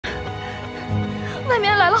外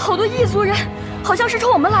面来了好多异族人，好像是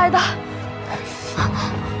冲我们来的。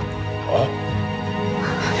哦。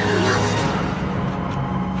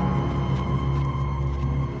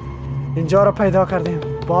اینجا رو پیدا کردیم.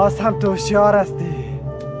 باز هم تو هوشیار هستی.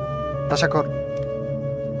 تشکر.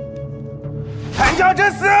 参教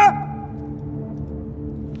真死。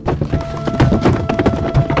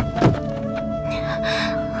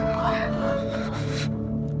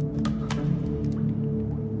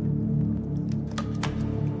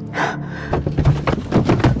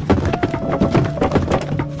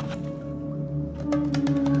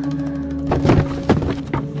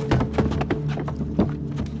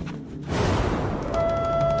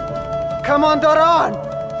 کمانداران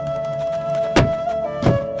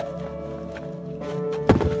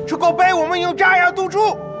出口被我们用炸药堵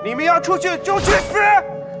住，你们要出去就去死！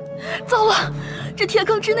糟了，这铁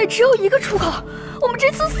坑之内只有一个出口，我们这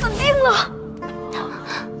次死定了。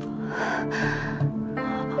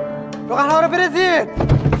 روغن‌ها رو بریزید.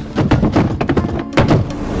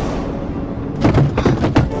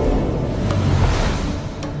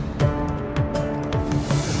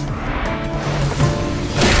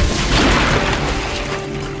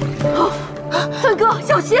 三哥，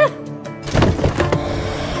小心！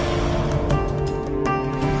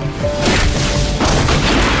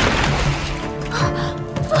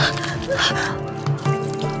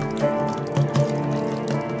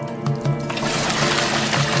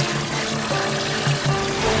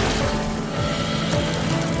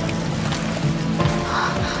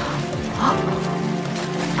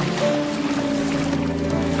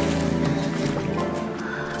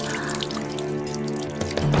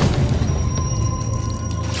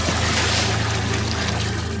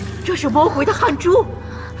这是魔鬼的汗珠。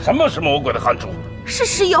什么是魔鬼的汗珠？是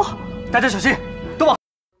石油。大家小心，都往。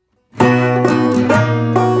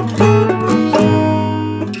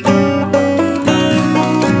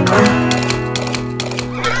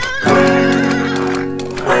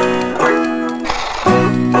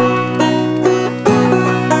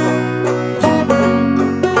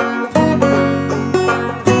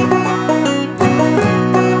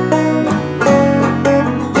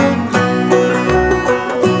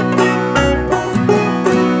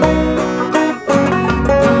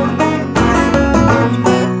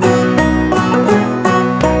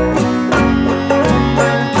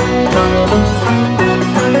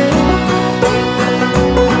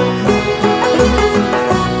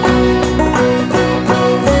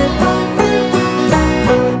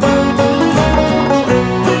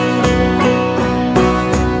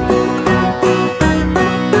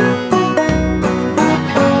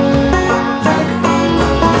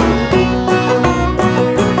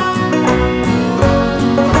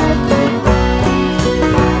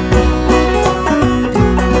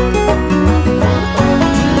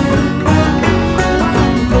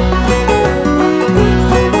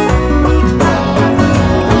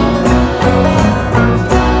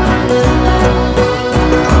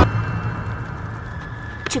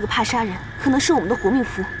怕杀人可能是我们的活命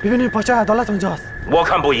符。ببینید پاچه عدالت اونجاست. 我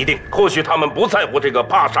看不一定，或许他们不在乎这个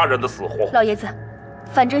怕杀人的死活。老爷子，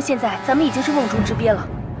反正现在咱们已经是瓮中之鳖了，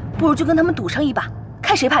不如就跟他们赌上一把，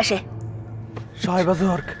看谁怕谁。شاه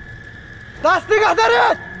بزرگ دست نگه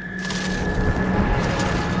دارید.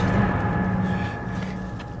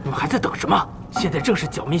 你们还在等什么？现在正是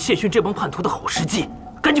剿灭谢逊这帮叛徒的好时机，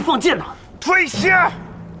赶紧放箭呐！退下！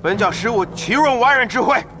本教十五岂容外人指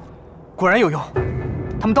挥。果然有用。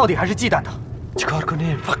 他们到底还是忌惮他。چیکار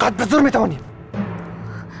کنیم؟ فقط به زور میتوانیم.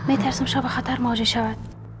 میترسم شب خطر مواجه شود.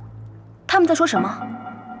 他们在说什么？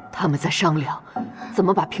他们在商量怎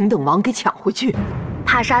么把平等王给抢回去。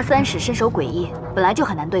帕沙三使身手诡异，本来就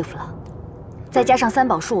很难对付了，再加上三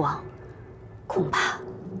宝树王，恐怕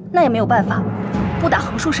那也没有办法，不打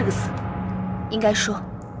横竖是个死。应该说，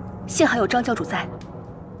幸好有张教主在。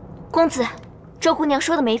公子，周姑娘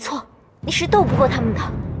说的没错，你是斗不过他们的。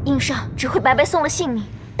 硬上只会白白送了性命。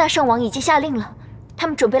大圣王已经下令了，他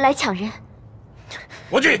们准备来抢人。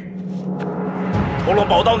无忌，陀螺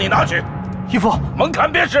宝刀你拿去。义父，猛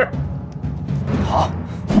砍便是。好。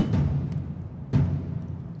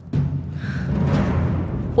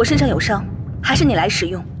我身上有伤，还是你来使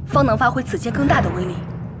用，方能发挥此剑更大的威力。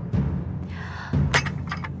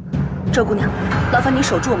周姑娘，劳烦你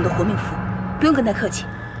守住我们的活命符，不用跟他客气，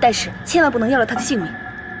但是千万不能要了他的性命。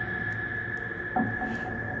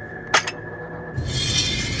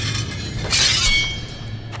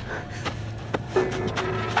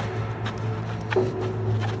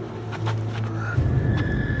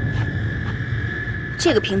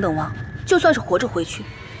 这个平等王就算是活着回去，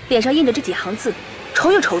脸上印着这几行字，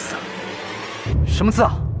愁又愁死了。什么字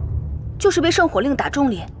啊？就是被圣火令打中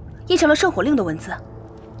脸，印上了圣火令的文字。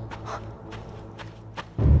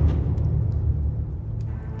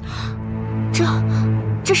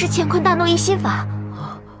这是乾坤大挪移心法。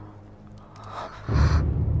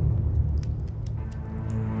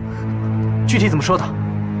具体怎么说的？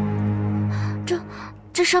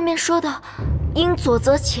这上面说的，因左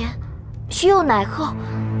则前，虚右乃后，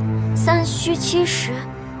三虚七实，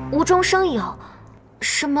无中生有，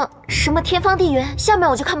什么天方地圆，下面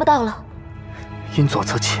我就看不到了。因左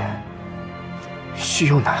则前，虚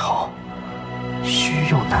右乃后，虚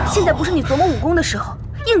右乃后。现在不是你琢磨武功的时候，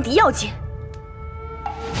应敌要紧。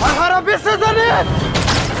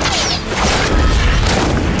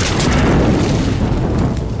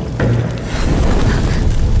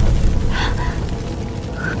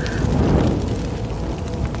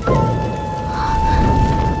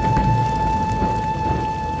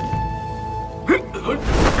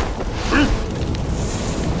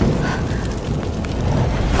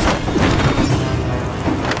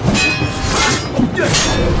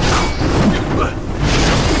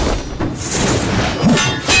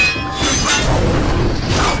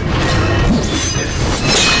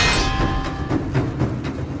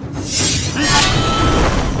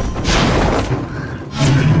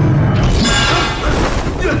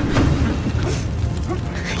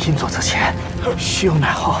因左则前，虚右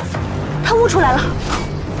乃后。他悟出来了。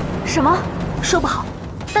什么？说不好，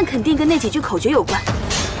但肯定跟那几句口诀有关。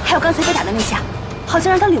还有刚才被打的那下，好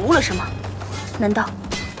像让他领悟了什么。难道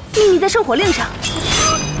秘密在圣火令上？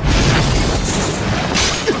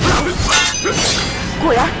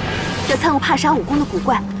果然，要参悟帕沙武功的古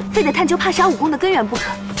怪，非得探究帕沙武功的根源不可。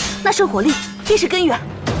那圣火令便是根源。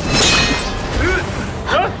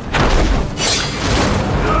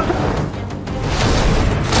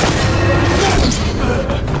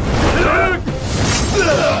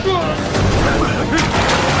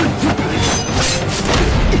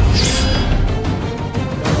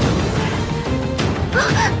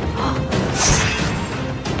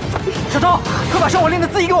小周，快把圣火令的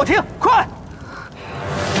字译给我听，快！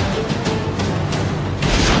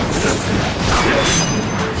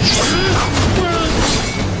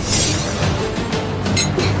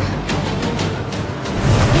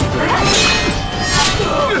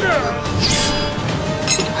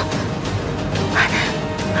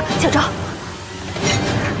小周，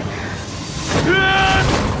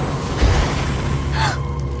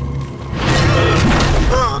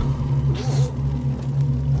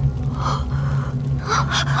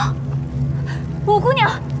五姑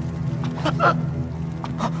娘，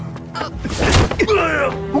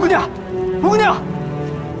五姑娘，五姑娘，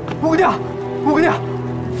五姑娘，五姑娘。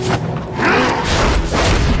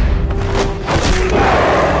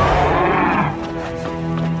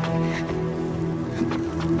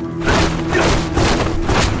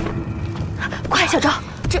快，小周，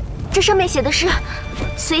这上面写的是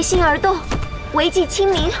随心而动，唯记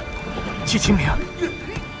清明。记清明，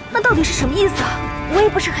那到底是什么意思啊？我也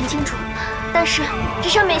不是很清楚，但是这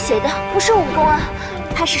上面写的不是武功啊，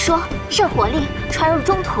它是说圣火令传入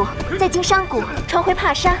中土，再经山谷传回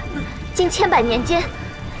帕沙，经千百年间，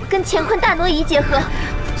跟乾坤大挪移结合。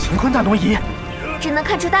乾坤大挪移，只能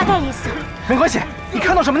看出大概意思。没关系，你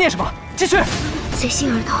看到什么念什么，继续。随心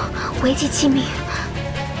而动，唯记清明。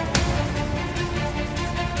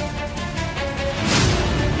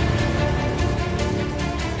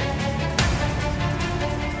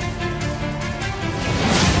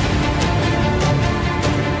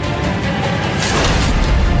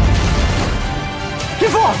天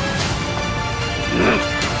父，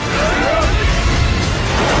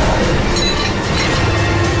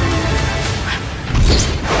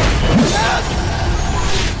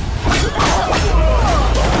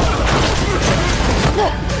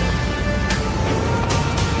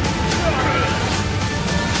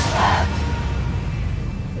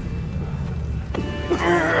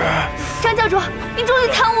张教主，你终于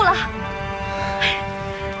参悟了。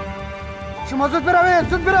شما زود بروید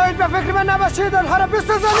زود بروید به فکر من نباشید آنها را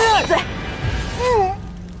بسوزانید对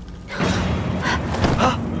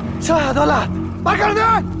，شاه عدالت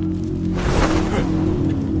برگردید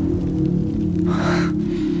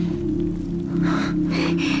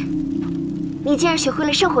你竟然学会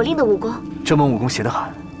了圣火令的武功，这门武功邪得很。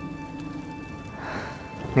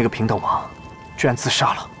那个平等王居然自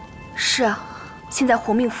杀了。是啊，现在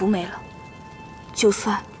活命符没了。就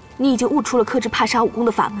算你已经悟出了克制帕沙武功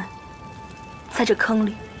的法门，在这坑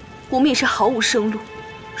里，我们也是毫无生路。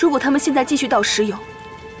如果他们现在继续倒石油，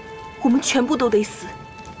我们全部都得死。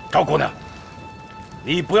赵姑娘，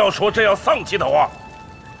你不要说这样丧气的话。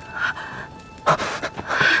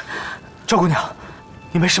赵姑娘，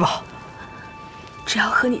你没事吧？只要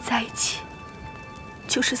和你在一起，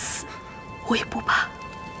就是死，我也不怕。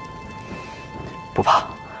不怕，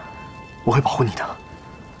我会保护你的。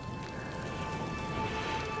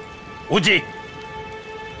无忌，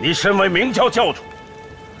你身为明教教主，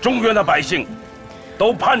中原的百姓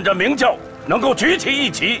都盼着明教能够举起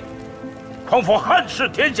一旗，匡扶汉室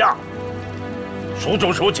天下。孰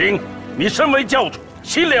重孰轻，你身为教主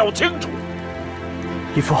心里要清楚。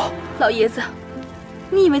义父，老爷子，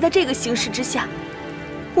你以为在这个形势之下，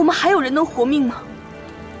我们还有人能活命吗？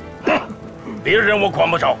别人我管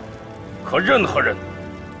不着，可任何人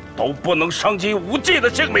都不能伤及无忌的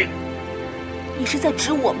性命。你是在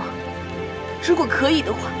指我吗？如果可以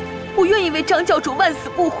的话，我愿意为张教主万死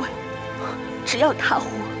不悔，只要他活。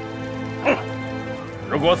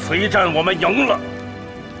如果此一战我们赢了，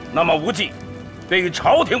那么无忌便与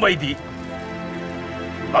朝廷为敌，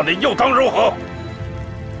那你又当如何？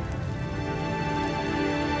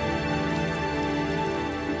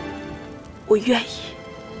我愿意。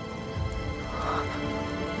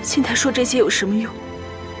现在说这些有什么用？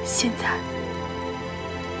现在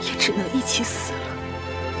也只能一起死了。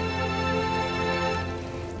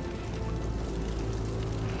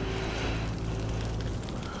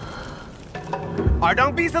尔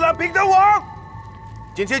等逼死了平等王，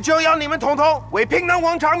今天就要你们统统为平等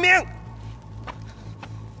王偿命。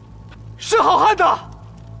是好汉的，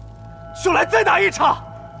就来再打一场，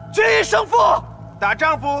决一胜负。大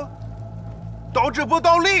丈夫，斗智不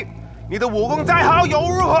斗力，你的武功再好又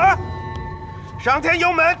如何？上天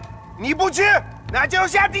有门，你不去，那就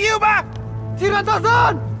下地狱吧！敌人大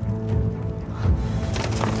战！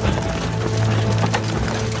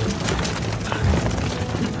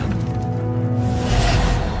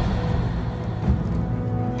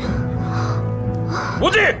无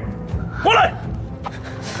忌，过来，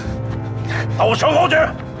到我身后去。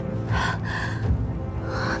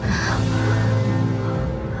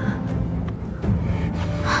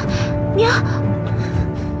娘，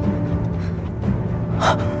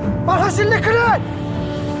把他心里开来！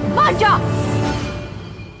慢着！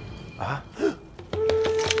啊！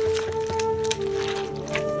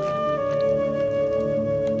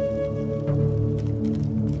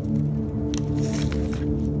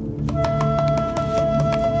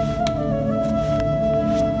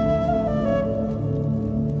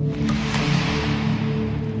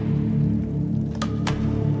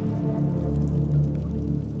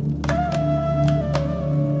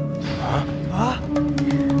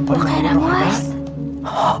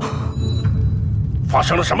发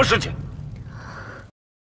生了什么事情？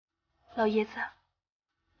老爷子，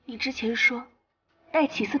你之前说戴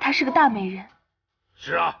启思她是个大美人。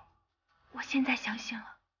是啊，我现在相信了。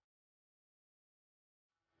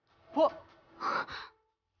不，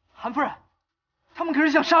韩夫人，他们可是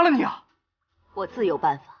想杀了你啊！我自有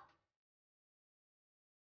办法。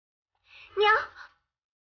娘。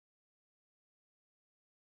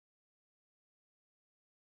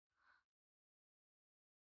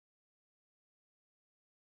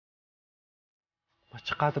ما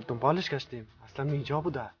چقدر دنبالش گشتیم اصلا اینجا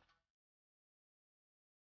بوده.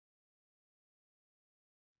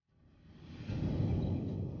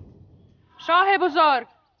 شاه بزرگ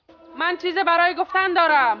من چیز برای گفتن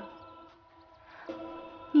دارم.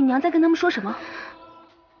 你娘在跟他们说什么？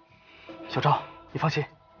小赵，你放心，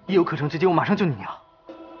一有可乘之机，我马上救你娘。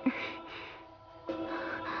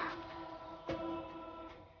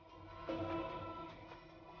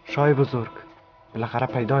شاه بزرگ بالاخره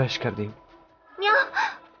پیدایش کردیم. 娘，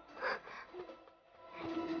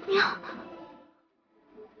娘，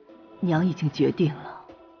娘已经决定了。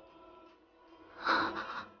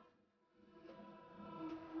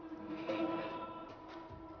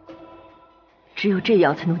只有这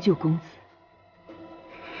样才能救公子。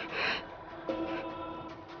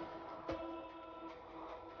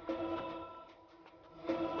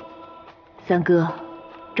三哥，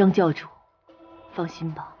张教主，放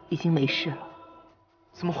心吧，已经没事了。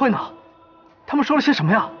怎么会呢？他们说了些什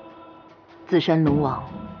么呀？紫山龙王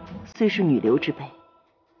虽是女流之辈，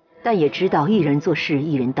但也知道一人做事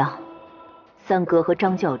一人当。三哥和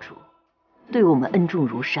张教主对我们恩重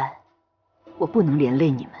如山，我不能连累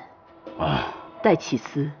你们。啊，戴启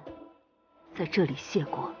思在这里谢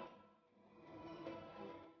过了。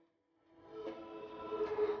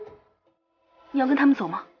你要跟他们走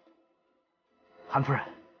吗？韩夫人，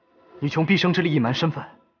你穷毕生之力隐瞒身份，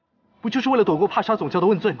不就是为了躲过帕沙总教的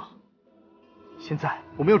问罪吗？现在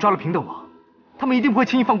我们又抓了平等王，他们一定不会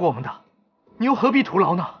轻易放过我们的，你又何必徒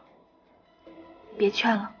劳呢？别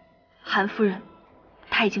劝了，韩夫人，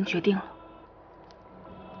她已经决定了。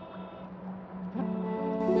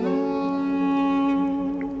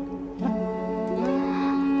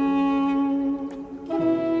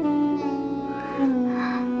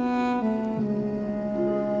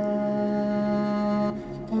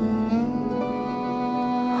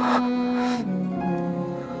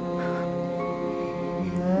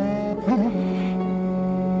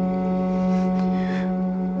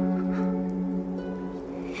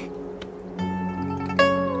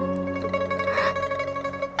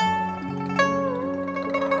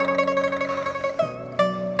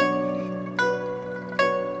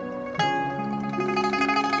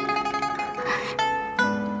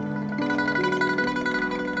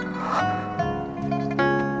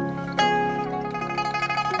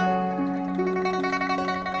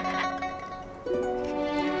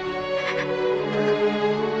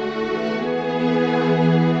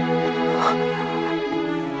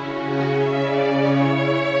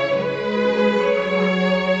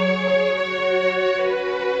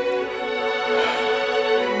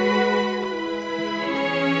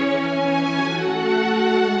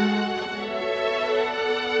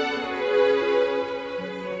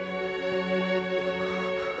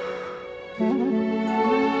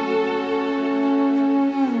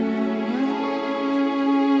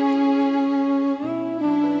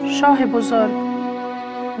شاه بزرگ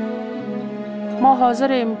ما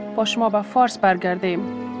حاضریم با شما به فارس برگردیم.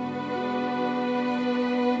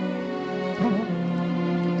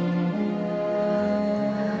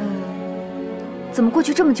 怎么过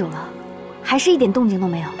去这么久了，还是一点动静都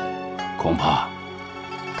没有？恐怕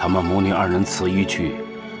他们母女二人此一去，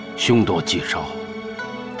凶多吉少。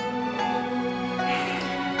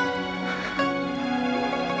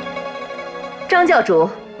张教主，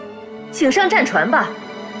请上战船吧。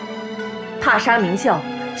帕沙明教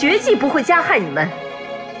绝技不会加害你们。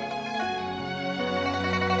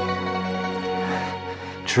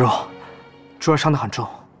芷若，珠儿伤得很重，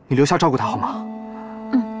你留下照顾她好吗？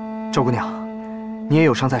嗯。赵姑娘，你也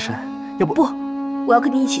有伤在身，要不……不，我要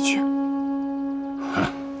跟你一起去。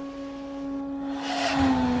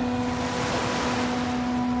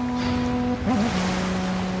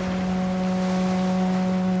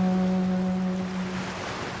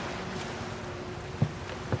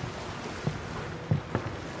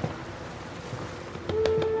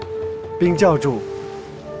禀教主，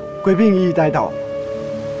贵宾已带到。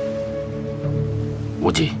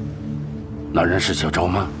无忌，那人是小昭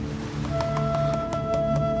吗？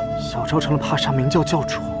小昭成了帕沙明教教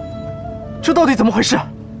主，这到底怎么回事？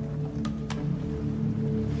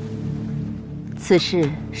此事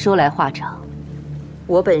说来话长。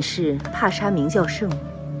我本是帕沙明教圣女，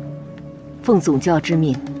奉总教之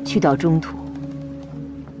命去到中土，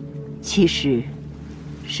其实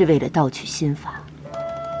是为了盗取心法。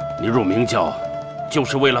 你入明教，就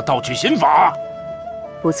是为了盗取心法？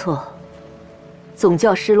不错。总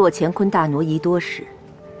教失落乾坤大挪移多时，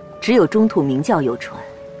只有中土明教有传，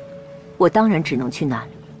我当然只能去那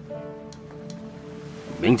里。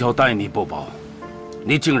明教待你不薄，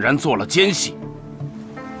你竟然做了奸细，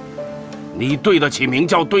你对得起明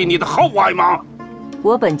教对你的厚爱吗？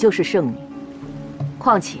我本就是圣女，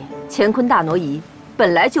况且乾坤大挪移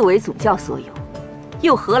本来就为总教所有，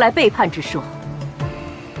又何来背叛之说？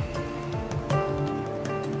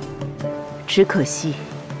 只可惜，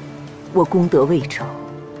我功德未成，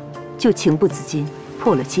就情不自禁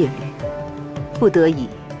破了戒律，不得已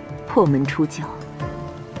破门出教。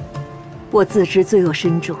我自知罪恶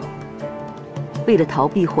深重，为了逃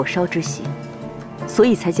避火烧之刑，所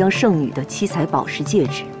以才将圣女的七彩宝石戒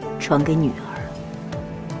指传给女儿，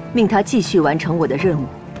命她继续完成我的任务，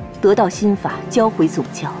得到心法交回总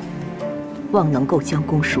教，望能够将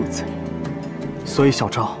功赎罪。所以小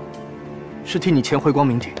昭是替你前回光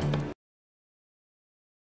明顶。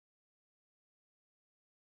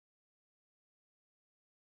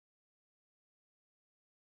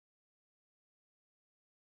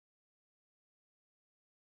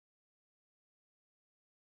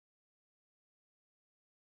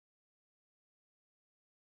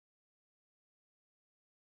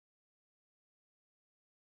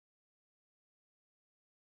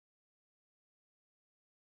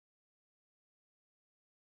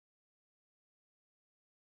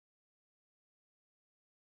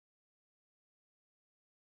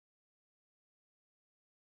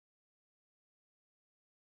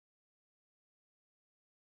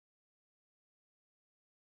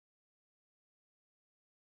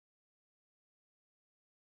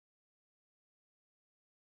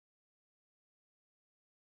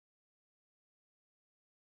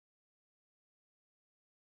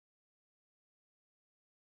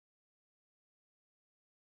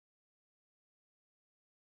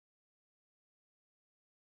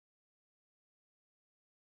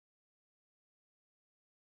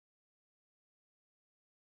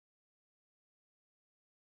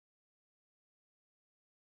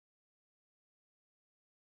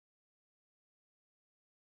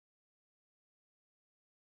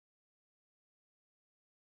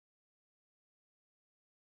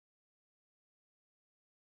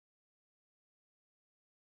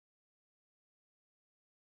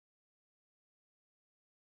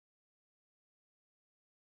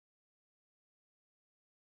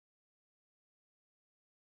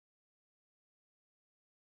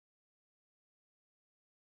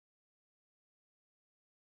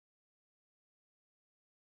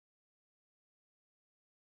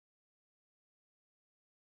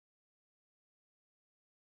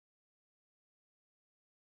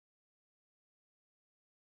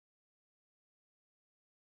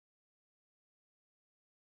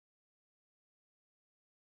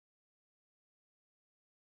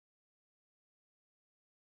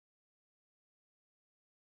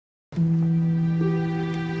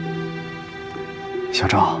 小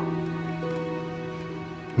昭，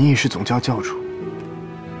你已是总教教主，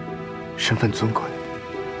身份尊贵。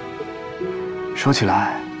说起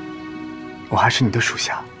来，我还是你的属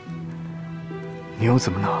下，你又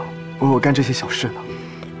怎么能为我干这些小事呢？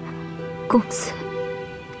公子，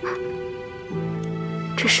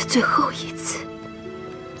这是最后一次，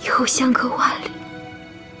以后相隔万里，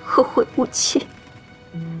后会无期。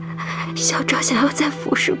小昭想要再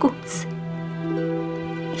服侍公子，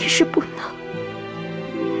已是不能。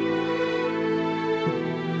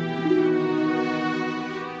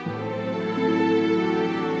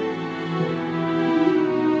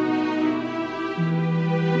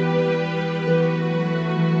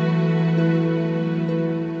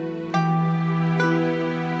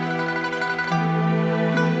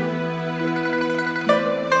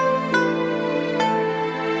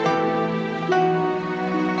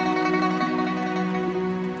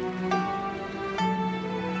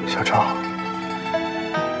小昭，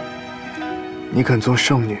你肯做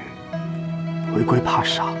圣女，回归帕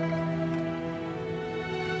莎，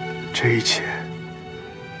这一切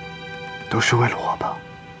都是为了我吧？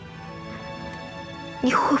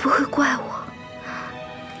你会不会怪我？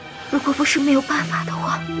如果不是没有办法的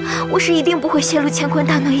话，我是一定不会泄露乾坤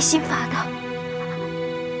大挪移心法的。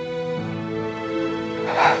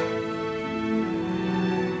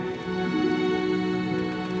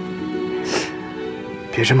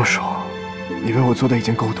别这么说，你为我做的已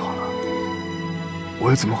经够多了，我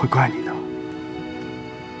又怎么会怪你呢？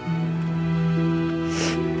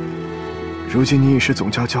如今你已是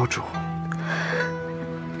总教教主，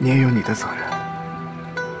你也有你的责任。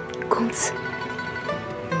公子，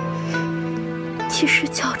其实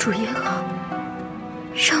教主也好，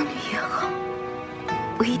圣女也好，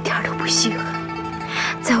我一点都不稀罕。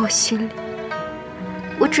在我心里，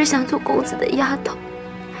我只想做公子的丫头，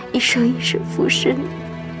一生一世服侍你，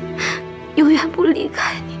永远不离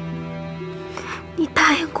开你。你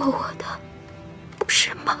答应过我的，不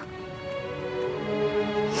是吗？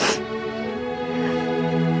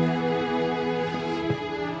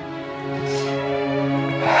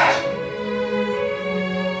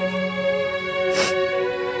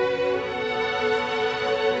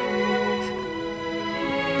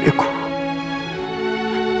别哭。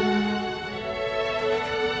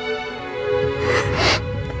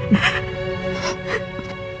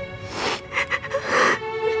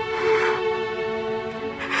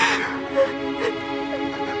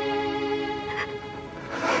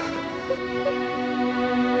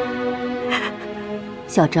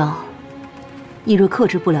小昭，你若克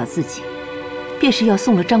制不了自己，便是要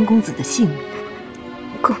送了张公子的性命。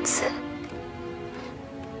公子，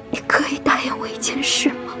你可以答应我一件事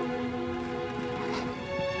吗？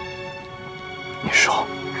你说。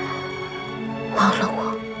忘了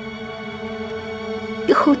我，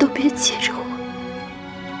以后都别记着我。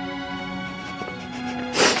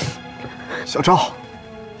小昭，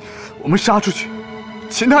我们杀出去，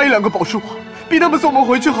擒他1、2个保释我，逼他们送我们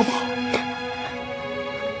回去，好不好？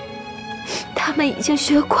他们已经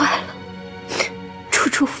学乖了，处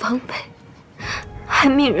处防备，还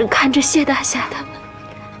命人看着谢大侠他们，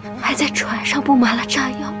还在船上布满了炸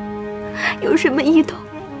药，有什么异动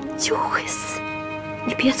就会死。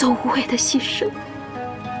你别做无谓的牺牲。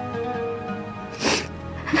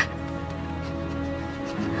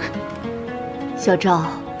小昭，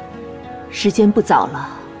时间不早了。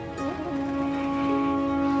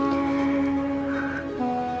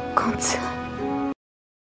公子。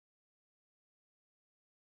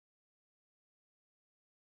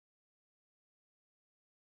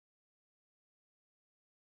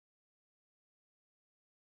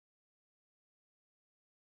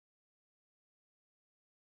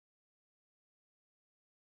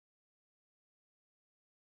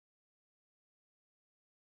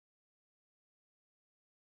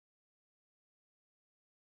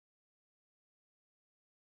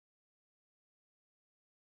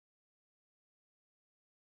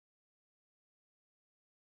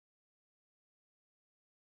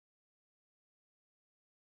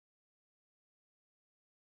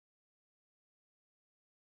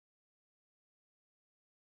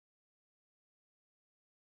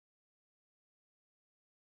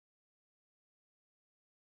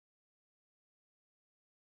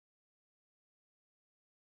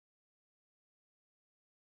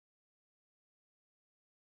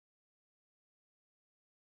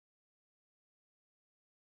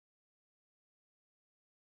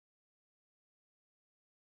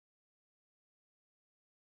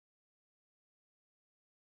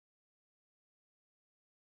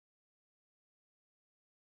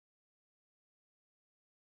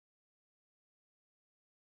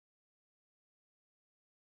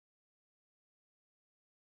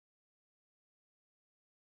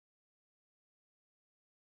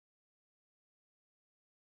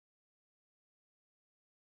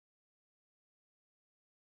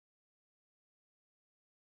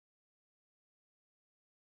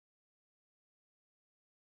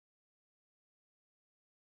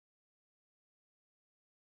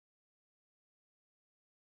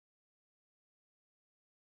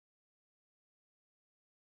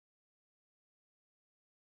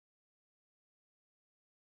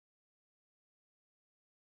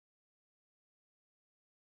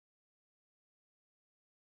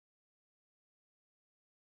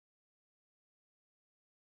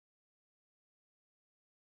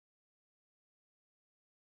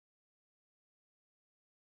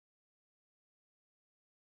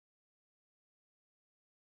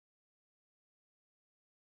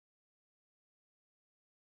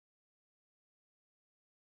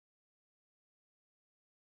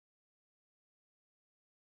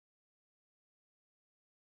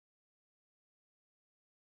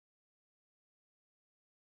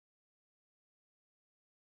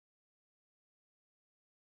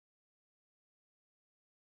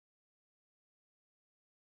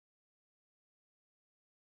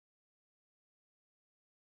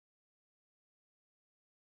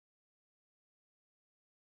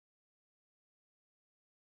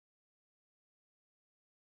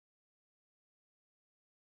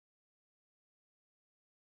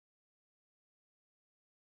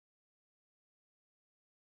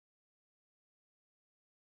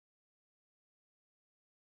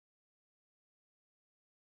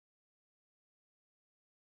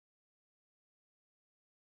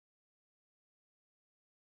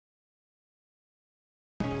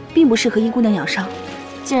并不适合殷姑娘养伤。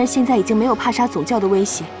既然现在已经没有帕莎总教的威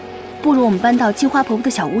胁，不如我们搬到金花婆婆的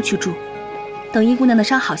小屋去住。等殷姑娘的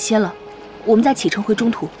伤好些了，我们再启程回中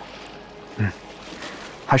途。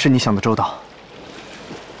还是你想的周到。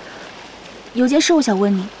有件事我想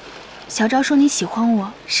问你，小昭说你喜欢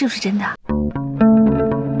我，是不是真的？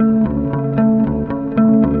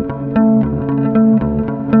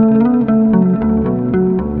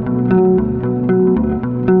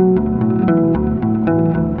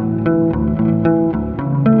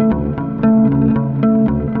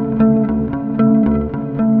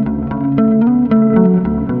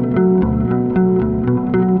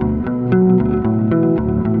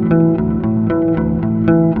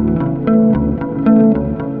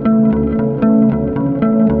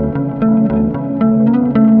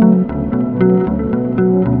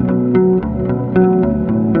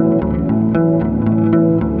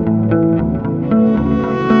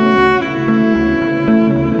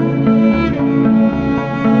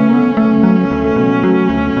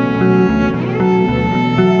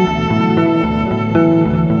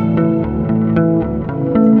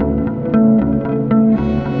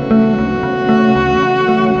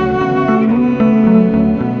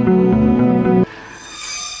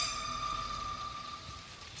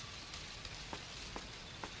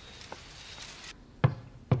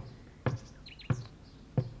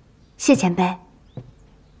谢前辈。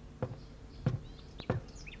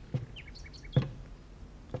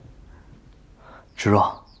芷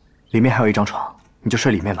若，里面还有一张床，你就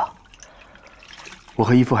睡里面吧。我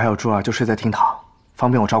和义父还有珠儿就睡在厅堂，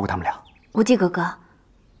方便我照顾他们俩。无忌哥哥，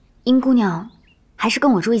殷姑娘还是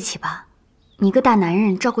跟我住一起吧。你一个大男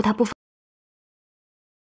人照顾她不方便。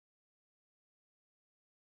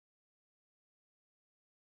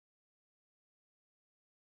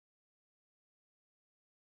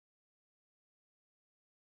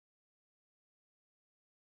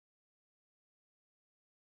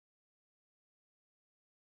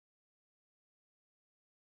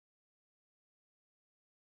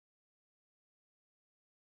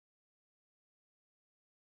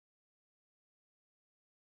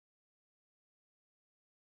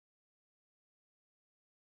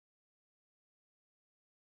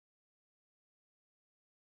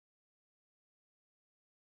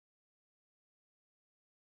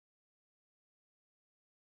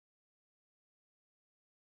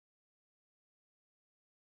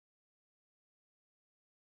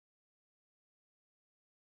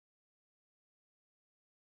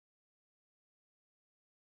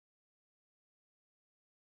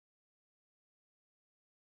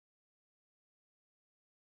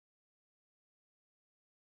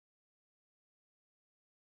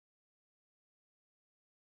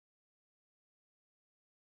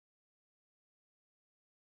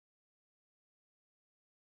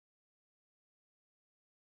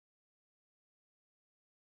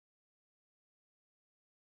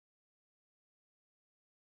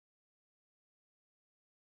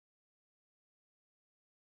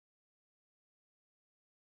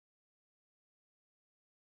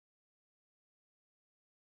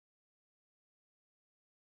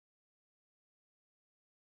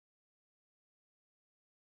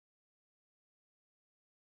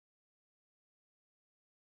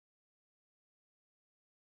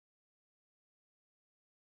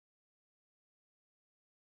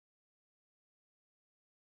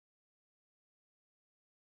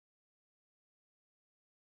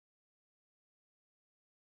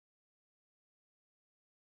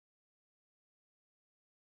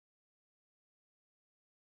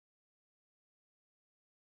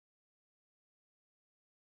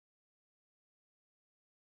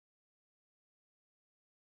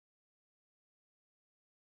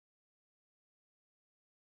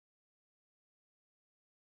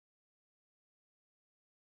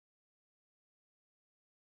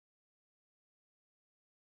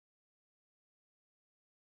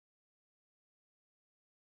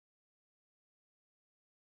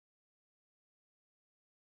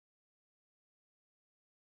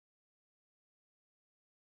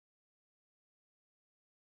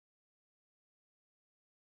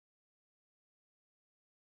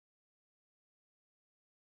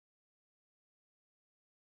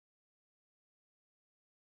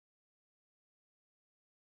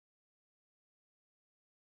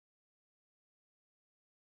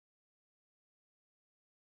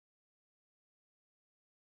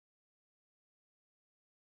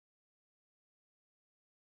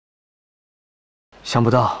想不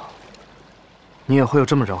到，你也会有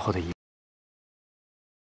这么仁厚的一面。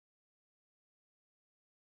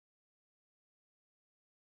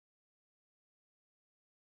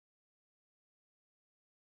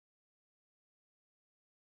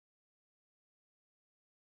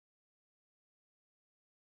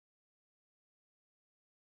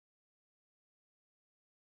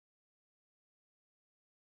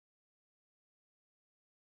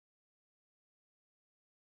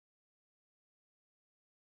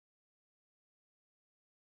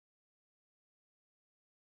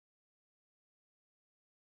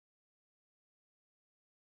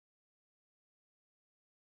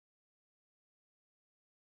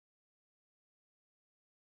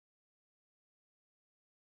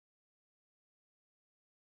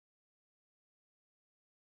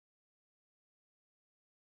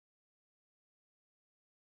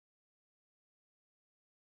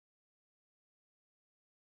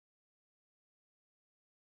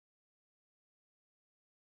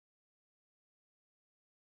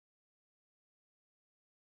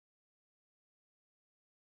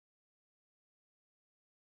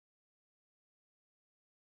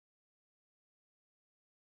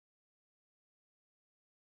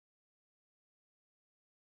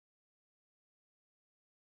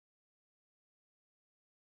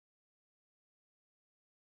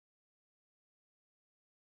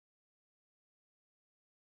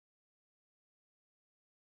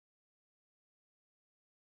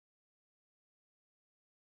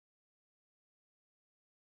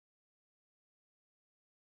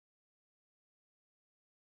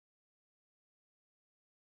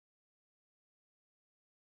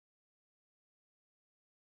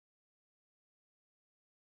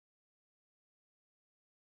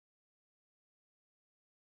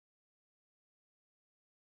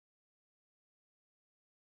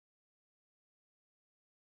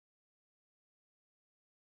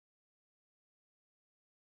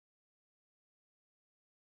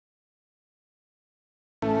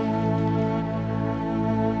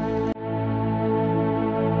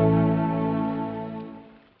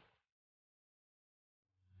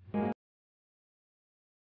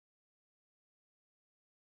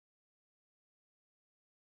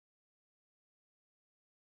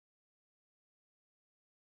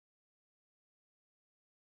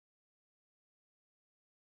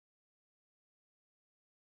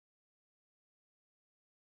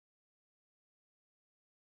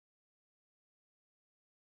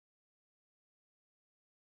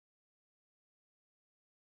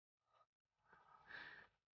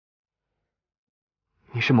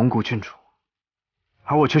你是蒙古郡主，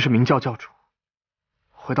而我却是明教教主。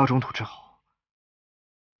回到中土之后，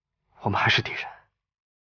我们还是敌人，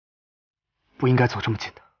不应该走这么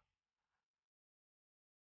近的。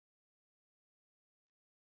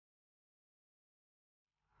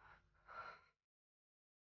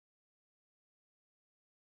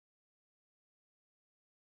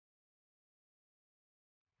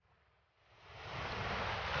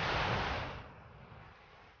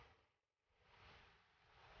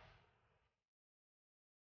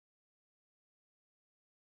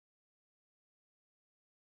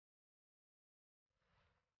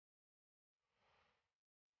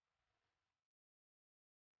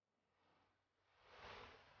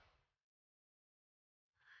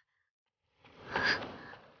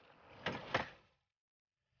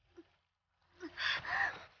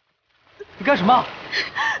你干什么？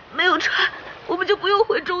没有船，我们就不用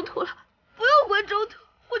回中土了。不用回中土，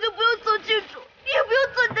我就不用做郡主，也不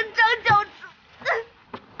用做你的张教主。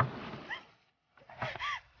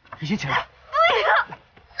你先起来。不要！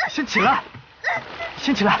先起来。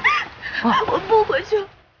先起来。啊！我不回去了，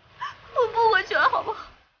我不回去了，好不好？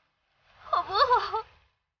好不好？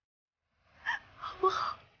好不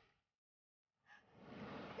好？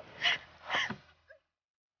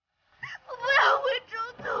我不要回中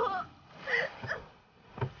土。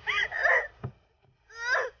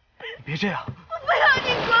你别这样。我不要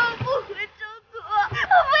你光不回中土，我不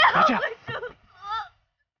要回中土。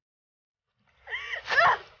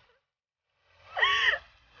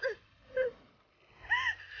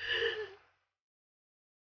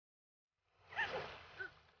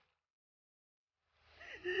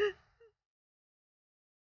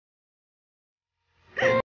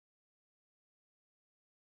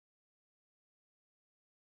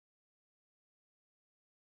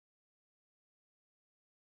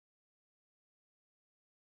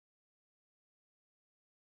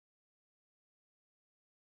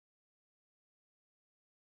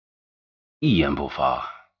一言不发，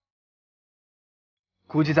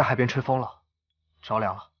估计在海边吹风了，着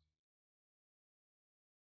凉了。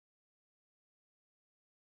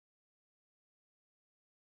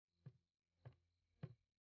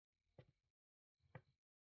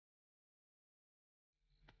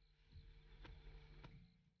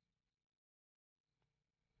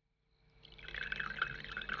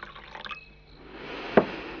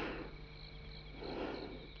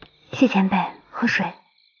谢前辈，喝水。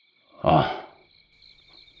啊，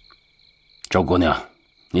周姑娘，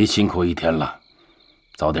你辛苦一天了，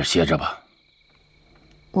早点歇着吧。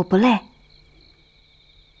我不累。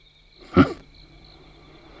哼。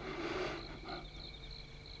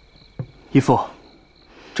义父，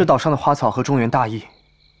这岛上的花草和中原大义，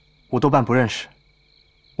我多半不认识。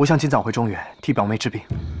我想尽早回中原替表妹治病。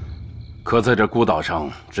可在这孤岛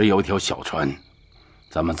上只有一条小船，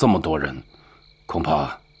咱们这么多人，恐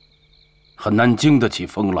怕很难经得起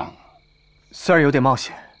风浪。虽然有点冒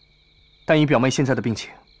险，但以表妹现在的病情，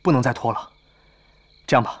不能再拖了。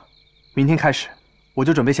这样吧，明天开始我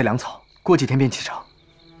就准备些粮草，过几天便启程。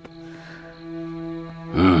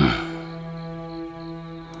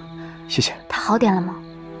谢谢。他好点了吗？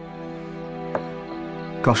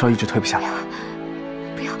高烧一直退不下来。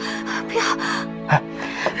不要！不要！哎，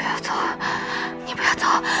不要走！你不要走！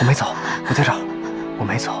我没走，我在这儿。我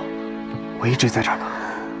没走，我一直在这儿呢。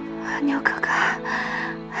牛哥哥，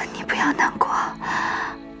你不要难过，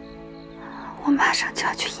我马上就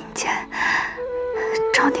要去阴间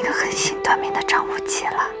找那个狠心短命的张无忌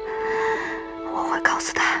了。我会告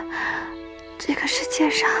诉他，这个世界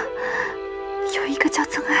上有一个叫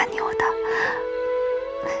曾阿牛的，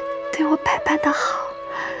对我百般的好，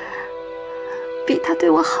比他对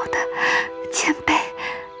我好的千倍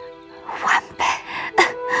万倍。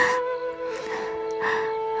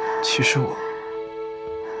其实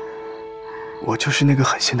我就是那个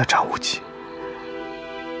狠心的张无忌。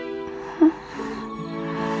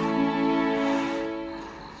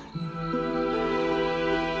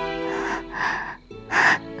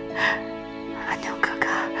阿牛哥哥，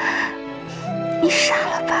你傻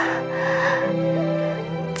了吧？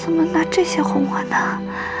怎么拿这些哄我呢？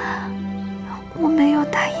我没有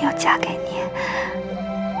答应要嫁给你，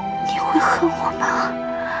你会恨我吗？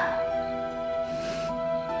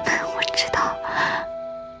我知道，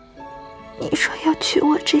你说要娶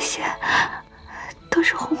我，这些都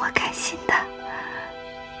是哄我开心的。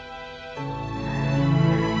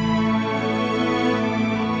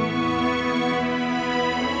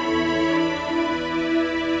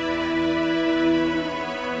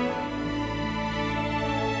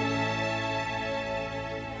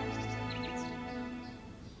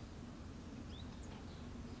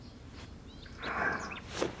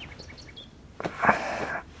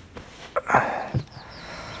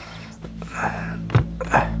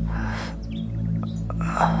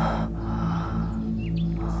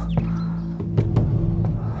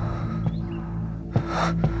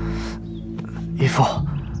父，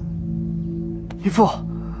义父，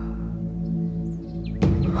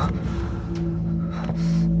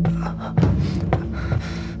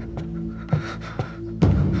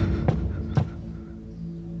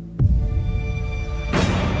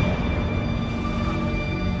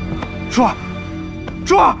珠儿，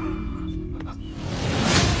珠儿，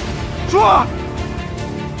珠儿！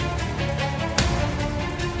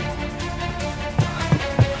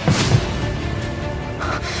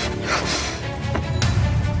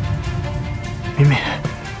敏敏，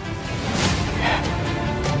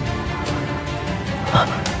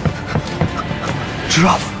芷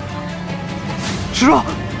若，芷若，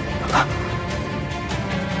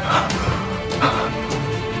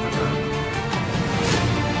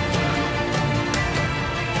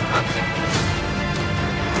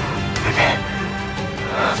敏敏，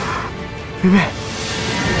敏敏。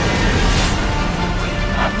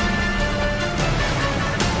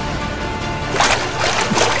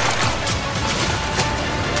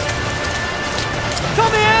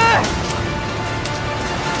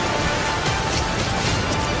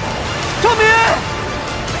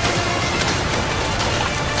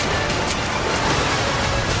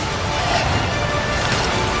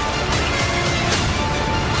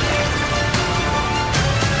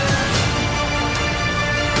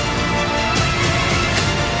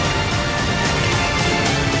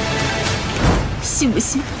信不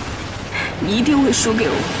信？你一定会输给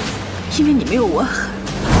我，因为你没有我狠。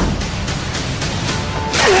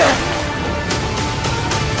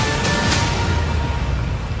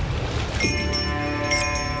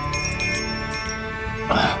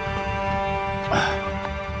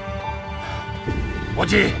无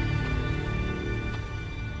忌，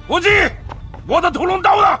无忌，我的屠龙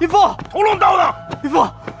刀呢？义父，屠龙刀呢？义父，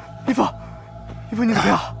义父，义父，你怎么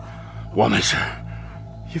样？我没事。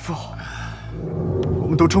义父。我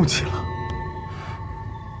们都中计了。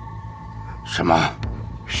什么？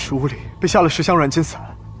食物里被下了10箱软筋散，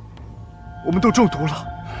我们都中毒了。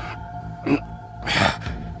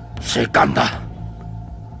谁干的？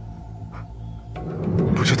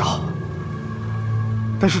不知道。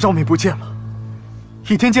但是赵敏不见了，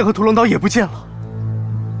倚天剑和屠龙刀也不见了。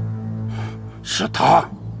是他。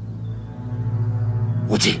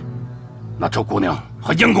无忌，那周姑娘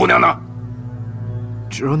和殷姑娘呢？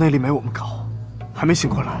芷若内力没我们高。还没醒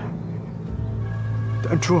过来，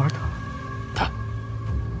但珠儿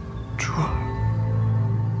珠儿，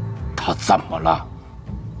她怎么了？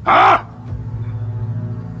啊！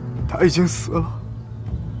她已经死了。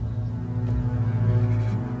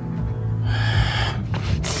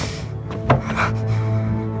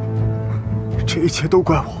这一切都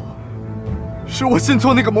怪我，是我信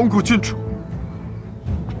错那个蒙古郡主。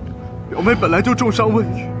表妹本来就重伤问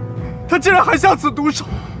愈，她竟然还下此毒手。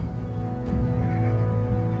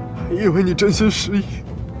以为你真心实意，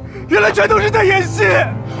原来全都是在演戏。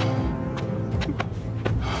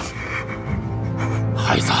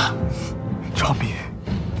孩子，赵敏，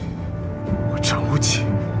我张无忌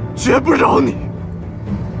绝不饶你。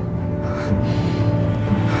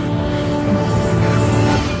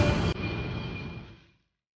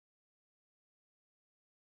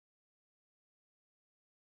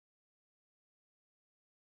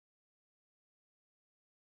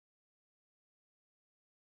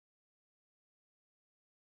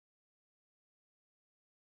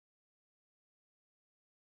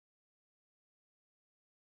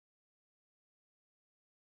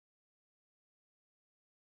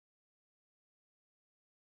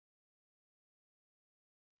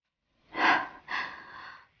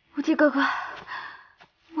无忌哥哥，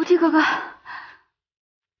无忌哥哥，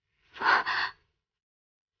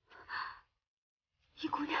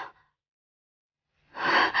殷姑娘，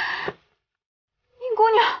殷姑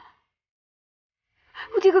娘，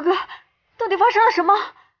无忌哥哥，到底发生了什么？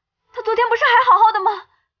他昨天不是还好好的吗？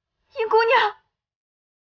殷姑娘。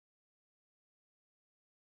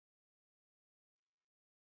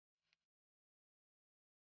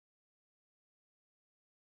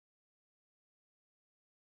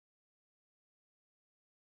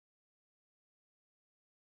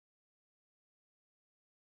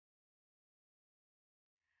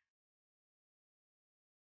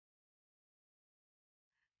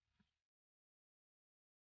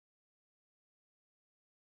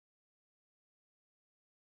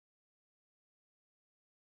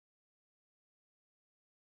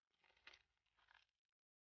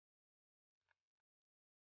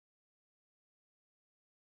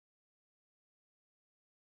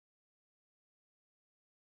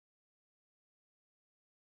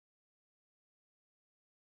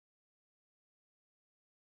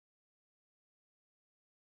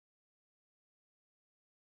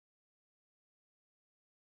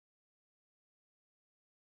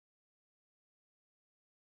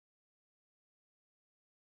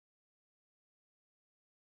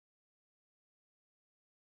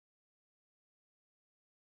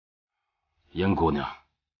殷姑娘，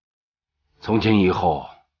从今以后，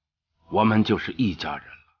我们就是一家人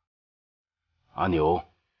了。阿牛，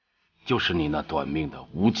就是你那短命的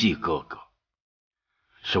无忌哥哥，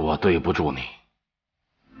是我对不住你，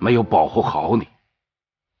没有保护好你，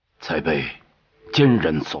才被奸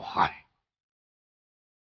人所害。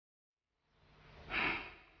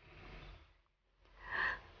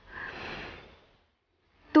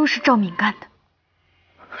都是赵敏干的。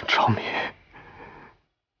赵敏，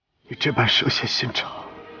你这般蛇蝎心肠，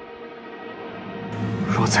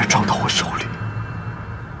若再撞到我手里，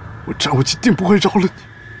我张无忌定不会饶了你。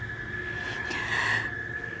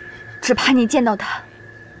只怕你见到他，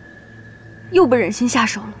又不忍心下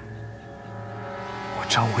手了。我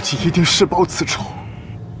张无忌一定誓报此仇。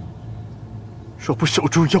若不守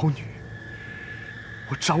住妖女，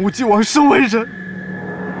我张无忌枉生为人。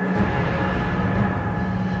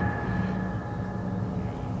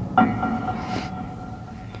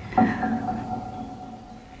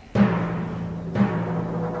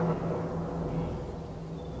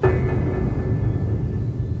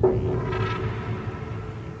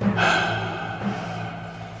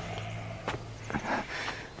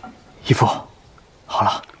义父，好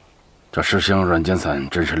了。这10香软坚散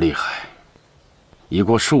真是厉害。已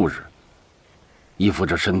过数日，义父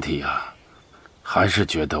这身体啊，还是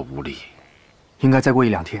觉得无力。应该再过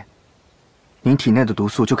1、2天，您体内的毒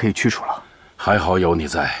素就可以去除了。还好有你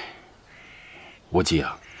在。无忌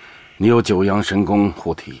啊，你有9阳神功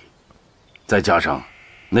护体，再加上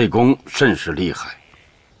内功甚是厉害，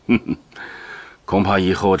恐怕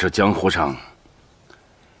以后这江湖上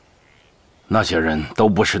那些人都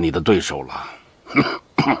不是你的对手了。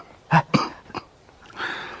来，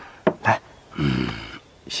来，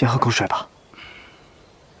先喝口水吧。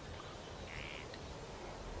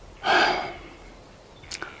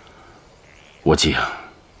无忌啊，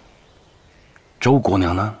周姑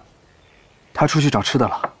娘呢？她出去找吃的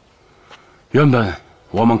了。原本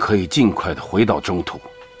我们可以尽快的回到中土，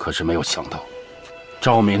可是没有想到，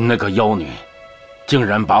赵敏那个妖女，竟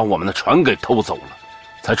然把我们的船给偷走了，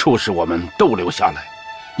才促使我们逗留下来，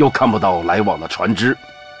又看不到来往的船只。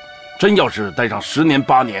真要是待上10年、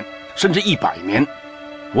8年，甚至100年，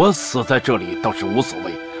我死在这里倒是无所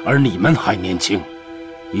谓。而你们还年轻，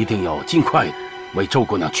一定要尽快的为周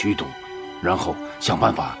姑娘驱毒，然后想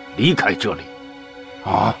办法离开这里。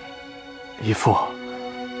啊，义父，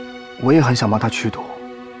我也很想帮她驱毒，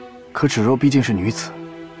可芷若毕竟是女子，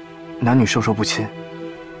男女授受不亲，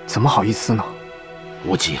怎么好意思呢？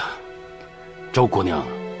无忌啊，周姑娘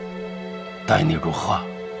待你如何？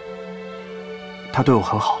她对我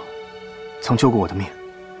很好，曾救过我的命。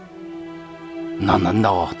那难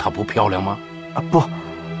道她不漂亮吗？啊，不，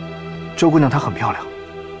周姑娘她很漂亮。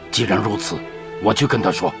既然如此，我去跟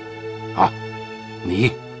她说。啊，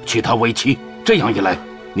你娶她为妻，这样一来，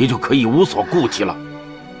你就可以无所顾忌了。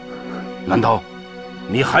难道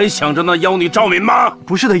你还想着那妖女赵敏吗？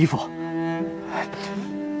不是的，义父。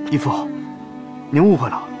义父，您误会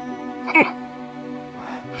了。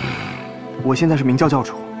我现在是明教教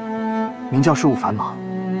主，明教事务繁忙，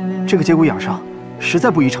这个节骨眼上实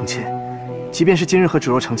在不宜成亲。即便是今日和芷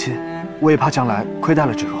若成亲，我也怕将来亏待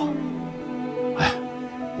了芷若。哎，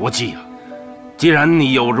无忌啊，既然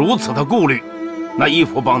你有如此的顾虑，那义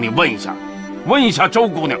父帮你问一下周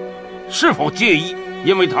姑娘，是否介意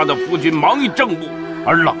因为她的夫君忙于政务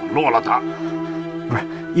而冷落了她？不是，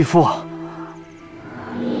义父。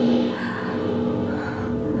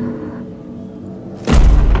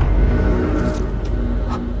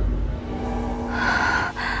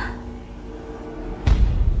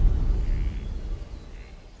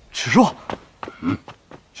芷若，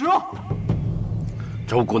芷若，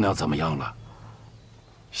周姑娘怎么样了？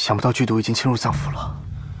想不到剧毒已经侵入脏腑了。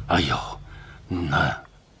哎呦，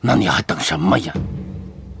那你还等什么呀？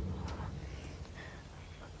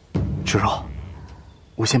芷若，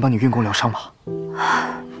我先帮你运功疗伤吧。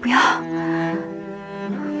不要，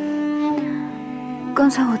刚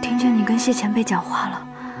才我听见你跟谢前辈讲话了，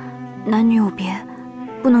男女有别，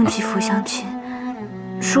不能肌肤相亲，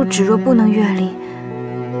说芷若不能阅历，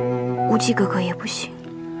无忌哥哥也不行。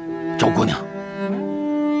周姑娘，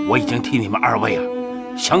我已经替你们2位啊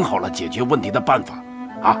想好了解决问题的办法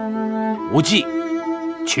啊！无忌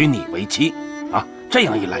娶你为妻啊，这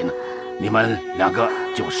样一来呢，你们2个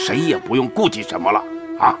就谁也不用顾忌什么了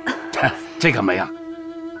啊！这个媒啊，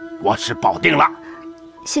我是保定了。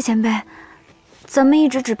谢前辈，咱们一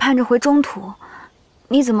直只盼着回中土，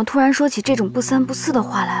你怎么突然说起这种不三不四的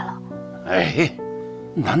话来了？哎，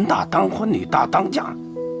男大当婚，女大当嫁，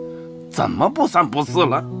怎么不三不四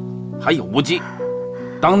了？还有无忌，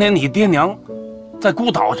当年你爹娘在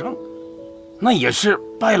孤岛上，那也是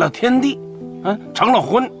拜了天地，成了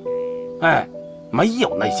婚，哎，没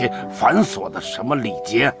有那些繁琐的什么礼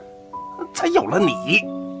节，才有了你。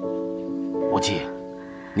无忌，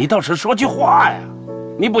你倒是说句话呀！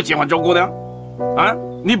你不喜欢周姑娘，啊？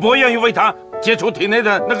你不愿意为她解除体内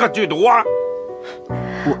的那个剧毒啊？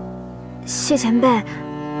谢前辈，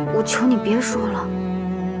我求你别说了。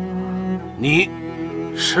你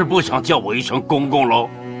是不想叫我一声公公喽？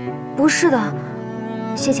不是的，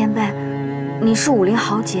谢前辈，你是武林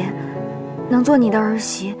豪杰，能做你的儿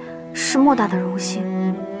媳是莫大的荣幸。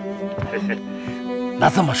那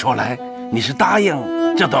这么说来，你是答应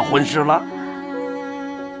这段婚事了？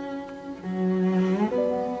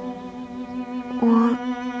我，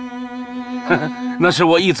那是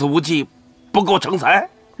我一子无忌，不够成才？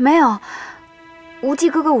没有，无忌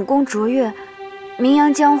哥哥武功卓越，名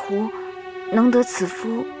扬江湖，能得此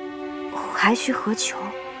夫，还需何求？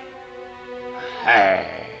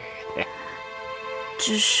哎，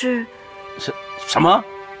只是什么？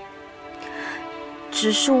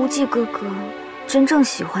只是无忌哥哥真正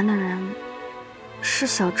喜欢的人是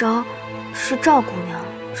小昭，是赵姑娘，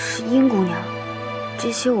是殷姑娘，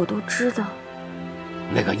这些我都知道。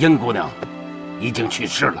那个殷姑娘已经去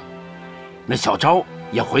世了，那小昭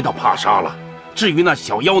也回到帕沙了。至于那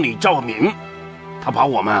小妖女赵敏，她把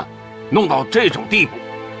我们弄到这种地步，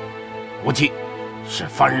无忌是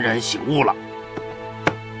幡然醒悟了。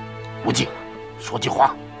无忌，说句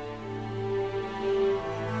话。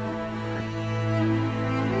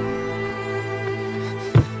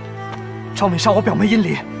赵敏杀我表妹殷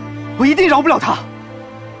离，我一定饶不了她。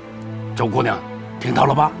周姑娘，听到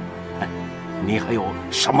了吧？你还有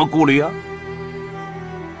什么顾虑啊？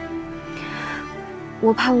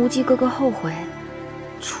我怕无忌哥哥后悔，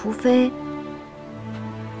除非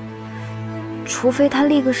他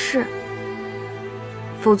立个誓，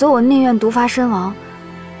否则我宁愿毒发身亡，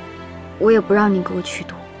我也不让你给我去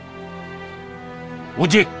毒。无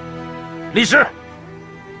忌，立誓。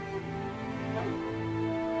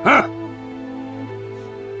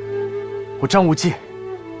我张无忌，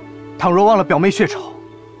倘若忘了表妹血仇，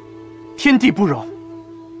天地不容。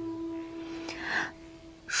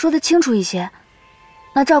说得清楚一些。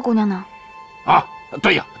那赵姑娘呢？啊，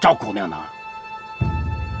对呀，赵姑娘呢？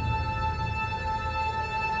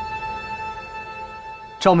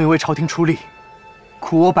赵敏为朝廷出力，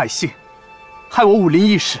苦我百姓，害我武林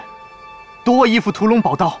义士，夺我义父屠龙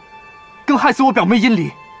宝刀，更害死我表妹殷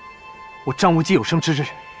离。我张无忌有生之日，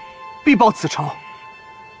必报此仇。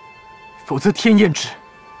否则天厌之，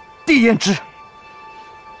地厌之。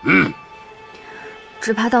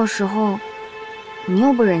只怕到时候你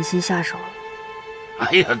又不忍心下手了。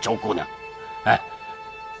哎呀，周姑娘，哎，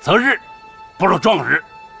择日不如撞日。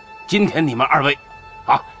今天你们二位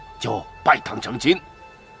啊，就拜堂成亲，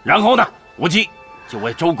然后呢，无忌就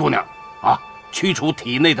为周姑娘啊驱除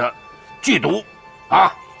体内的剧毒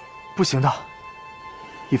啊。不行的，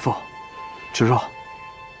义父，芷若，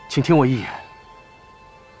请听我一言。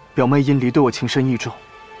表妹殷离对我情深意重，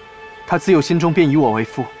她自幼心中便以我为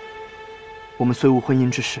父。我们虽无婚姻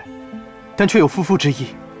之事，但却有夫妇之意。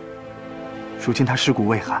如今她尸骨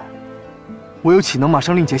未寒，我又岂能马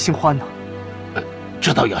上另结新欢呢？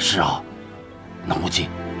这倒也是啊。那无忌，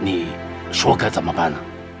你说该怎么办呢？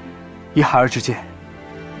依孩儿之见，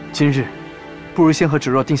今日不如先和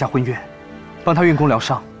芷若定下婚约，帮她运功疗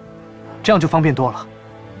伤，这样就方便多了。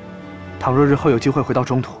倘若日后有机会回到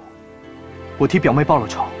中土，我替表妹报了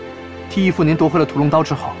仇，替义父您夺回了屠龙刀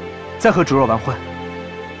之后，再和芷若完婚，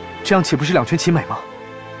这样岂不是两全其美吗？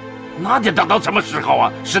那得等到什么时候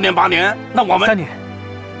啊？10年8年？那我们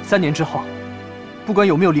3年之后，不管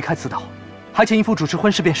有没有离开此岛，还请义父主持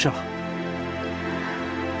婚事便是了。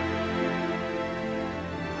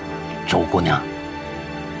周姑娘，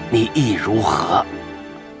你意如何？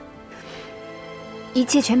一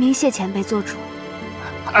切全凭谢前辈做主。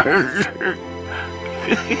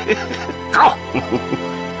好，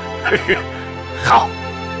好。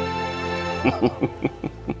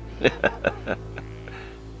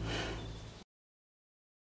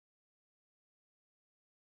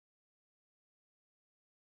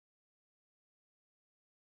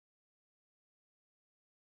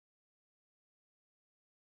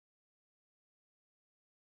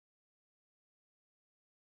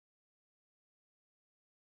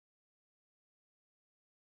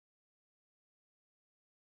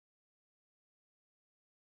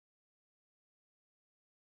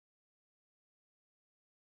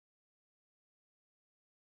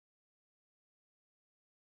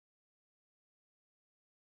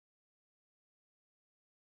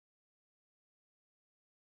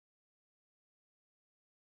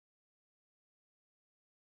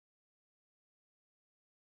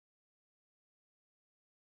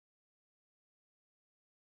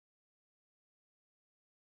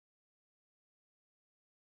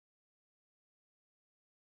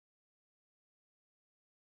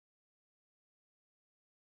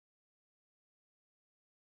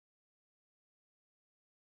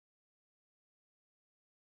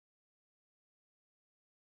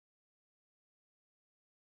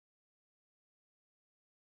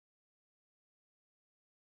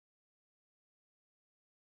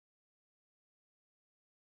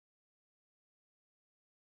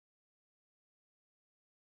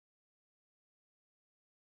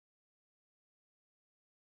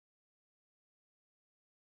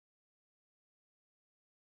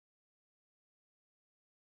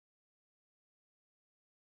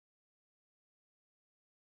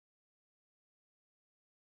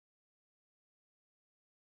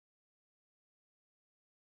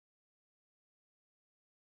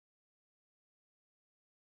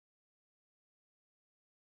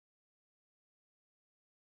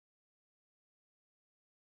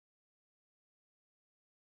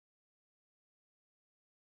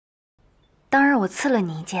当日我刺了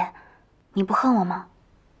你一剑，你不恨我吗？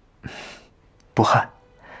不恨。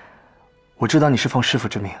我知道你是奉师父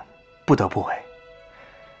之命，不得不为。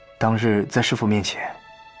当日在师父面前，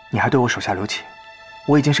你还对我手下留情，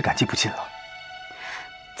我已经是感激不尽了。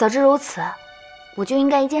早知如此，我就应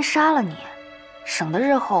该一剑杀了你，省得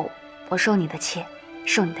日后我受你的气，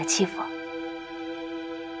受你的欺负。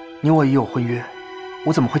你我已有婚约，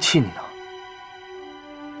我怎么会气你呢？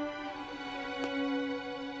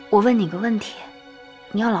我问你个问题，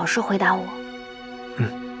你要老实回答我。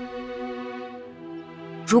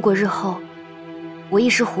如果日后我一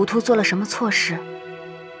时糊涂做了什么错事，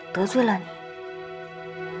得罪了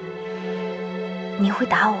你，你会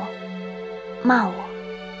打我、骂我，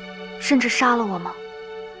甚至杀了我吗？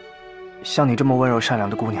像你这么温柔善良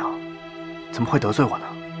的姑娘，怎么会得罪我呢？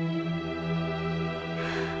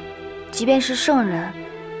即便是圣人，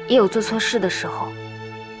也有做错事的时候。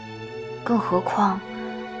更何况，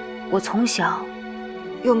我从小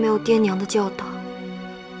又没有爹娘的教导，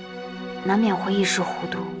难免会一时糊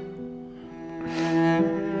涂。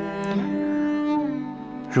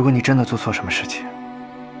如果你真的做错什么事情，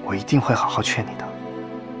我一定会好好劝你的。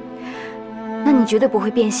那你绝对不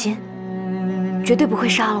会变心，绝对不会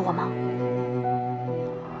杀了我吗？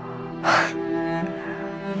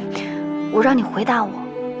我让你回答我。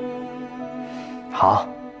好，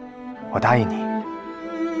我答应你。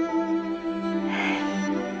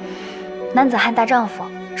男子汉大丈夫，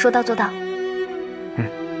说到做到。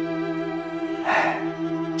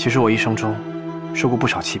其实我一生中受过不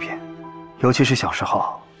少欺骗，尤其是小时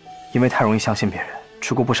候，因为太容易相信别人，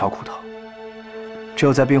吃过不少苦头。只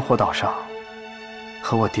有在冰火岛上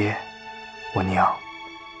和我爹、我娘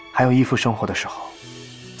还有义父生活的时候，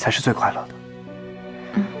才是最快乐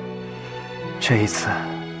的。这一次，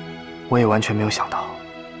我也完全没有想到，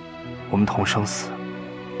我们同生死、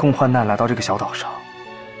共患难来到这个小岛上，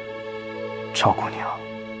赵姑娘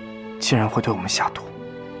竟然会对我们下毒。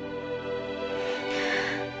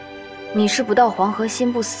你是不到黄河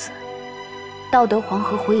心不死，到得黄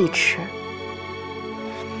河回已迟。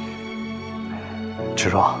芷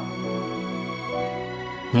若，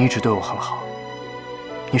你一直对我很好，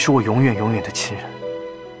你是我永远永远的亲人。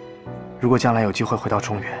如果将来有机会回到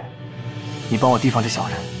中原，你帮我提防这小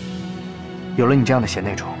人，有了你这样的贤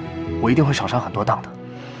内助，我一定会少上很多当的。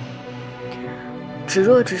芷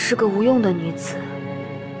若只是个无用的女子，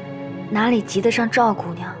哪里及得上赵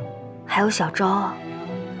姑娘，还有小昭啊？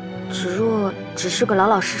芷若只是个老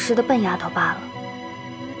老实实的笨丫头罢了，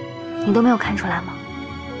你都没有看出来吗？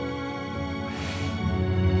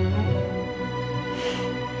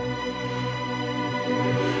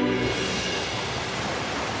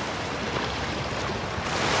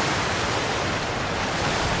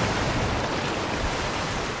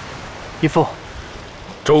义父，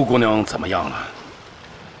周姑娘怎么样了？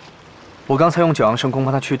我刚才用九阳神功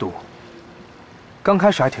帮她驱毒，刚开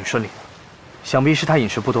始还挺顺利的，想必是她饮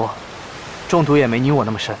食不多，中毒也没你我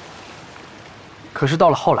那么深。可是到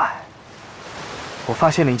了后来，我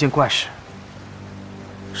发现了一件怪事。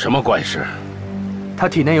什么怪事？她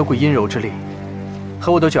体内有股阴柔之力，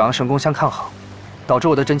和我的九阳神功相抗衡，导致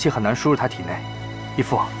我的真气很难输入她体内。义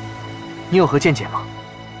父，你有何见解吗？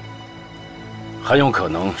很有可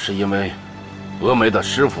能是因为峨眉的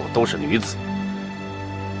师傅都是女子，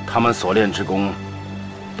她们所练之功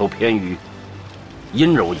都偏于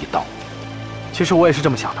阴柔一道。其实我也是这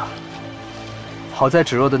么想的。好在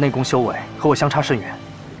芷若的内功修为和我相差甚远，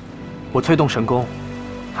我催动神功，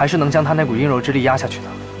还是能将她那股阴柔之力压下去的。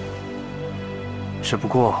只不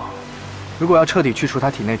过，如果要彻底去除她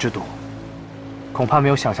体内之毒，恐怕没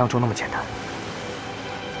有想象中那么简单。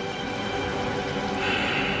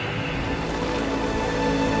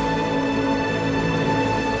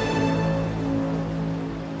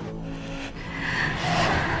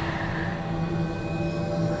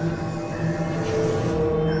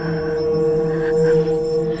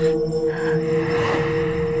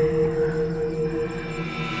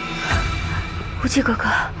无忌哥哥，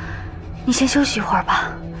你先休息一会儿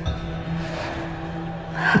吧。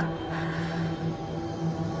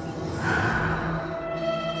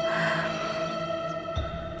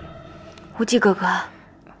无忌哥哥，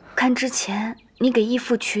看之前你给义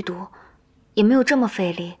父驱毒，也没有这么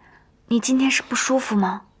费力，你今天是不舒服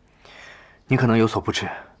吗？你可能有所不知，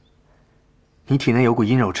你体内有股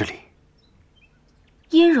阴柔之力。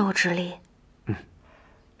阴柔之力？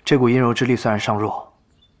这股阴柔之力虽然尚弱，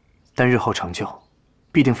但日后成就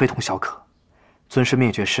必定非同小可。尊师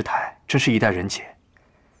灭绝师太，真是一代人杰。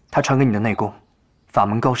他传给你的内功，法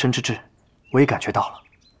门高深之至，我也感觉到了。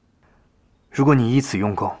如果你依此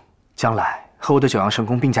用功，将来和我的九阳神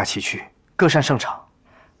功并驾齐驱，各擅胜场，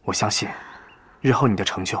我相信日后你的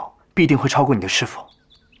成就必必定会超过你的师傅。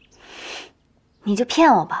你就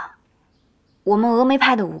骗我吧，我们峨眉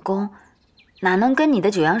派的武功，哪能跟你的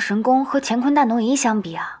九阳神功和乾坤大挪移相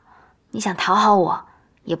比啊？你想讨好我，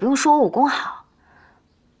也不用说我武功好。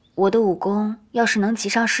我的武功要是能及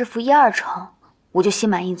上师傅1、2成，我就心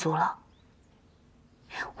满意足了。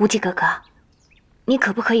无忌哥哥，你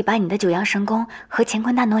可不可以把你的九阳神功和乾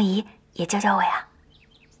坤大挪移也教教我呀？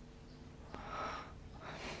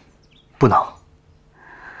不能。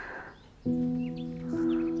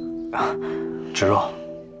芷若，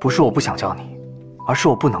不是我不想教你，而是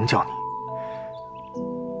我不能教你。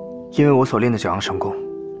因为我所练的九阳神功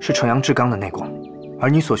是纯阳至刚的内功，而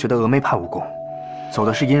你所学的峨眉派武功走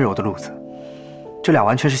的是阴柔的路子，这俩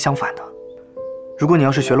完全是相反的。如果你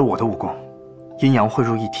要是学了我的武功，阴阳汇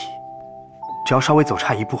入一体，只要稍微走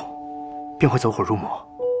差一步，便会走火入魔。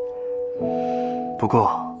不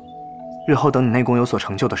过，日后等你内功有所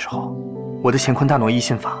成就的时候，我的乾坤大挪移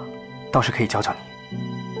心法倒是可以教教你。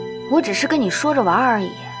我只是跟你说着玩而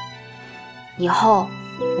已，以后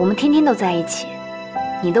我们天天都在一起，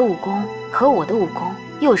你的武功和我的武功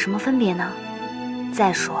又有什么分别呢？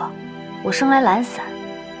再说，我生来懒散，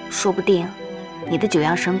说不定你的九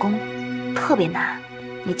阳神功特别难，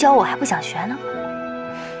你教我还不想学呢。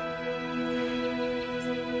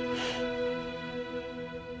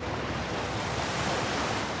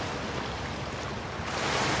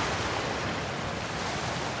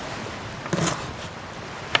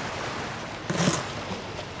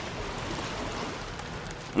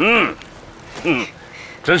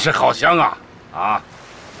真是好香啊！啊，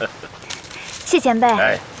谢前辈，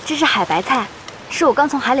哎，这是海白菜，是我刚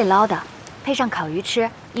从海里捞的，配上烤鱼吃，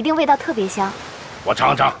一定味道特别香。我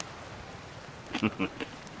尝尝。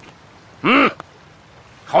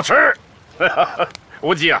好吃。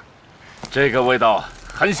无忌啊，这个味道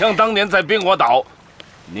很像当年在冰火岛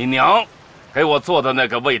你娘给我做的那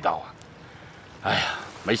个味道啊！哎呀，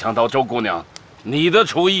没想到周姑娘，你的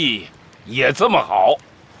厨艺也这么好。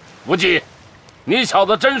无忌，你小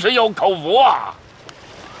子真是有口福啊！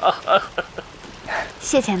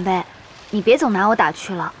谢前辈，你别总拿我打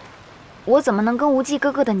趣了，我怎么能跟无忌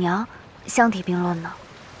哥哥的娘相提并论呢？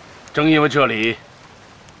正因为这里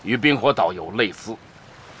与冰火岛有类似，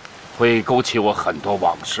会勾起我很多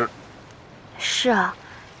往事。是啊，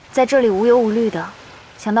在这里无忧无虑的，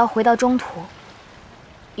想到回到中途，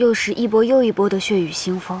又是一波又一波的血雨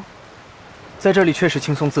腥风。在这里确实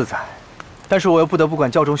轻松自在，但是我又不得不管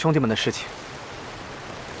教中兄弟们的事情。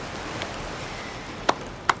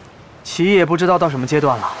起义也不知道到什么阶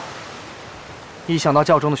段了，一想到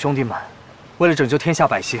教中的兄弟们为了拯救天下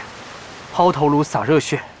百姓，抛头颅洒热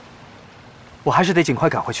血，我还是得尽快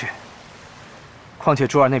赶回去。况且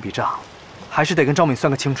珠儿那笔账，还是得跟赵敏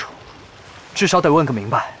算个清楚，至少得问个明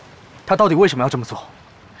白，他到底为什么要这么做。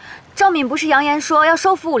赵敏不是扬言说要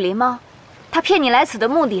收服武林吗？他骗你来此的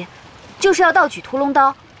目的，就是要盗取屠龙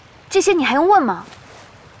刀，这些你还用问吗？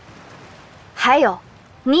还有，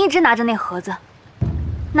你一直拿着那盒子，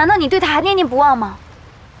难道你对他还念念不忘吗？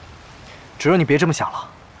芷若，你别这么想了，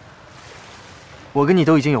我跟你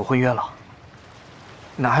都已经有婚约了，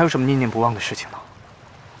哪还有什么念念不忘的事情呢？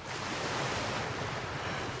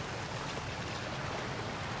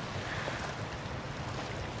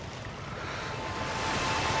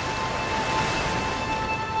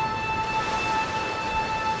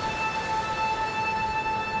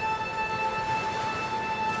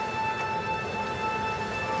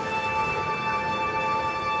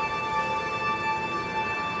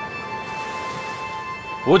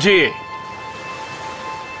无忌，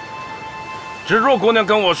芷若姑娘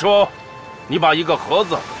跟我说，你把一个盒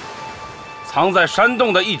子藏在山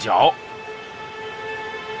洞的一角，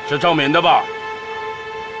是赵敏的吧？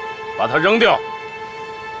把它扔掉。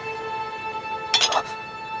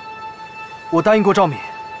我答应过赵敏，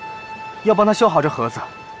要帮他修好这盒子，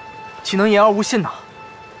岂能言而无信呢？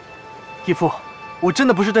义父，我真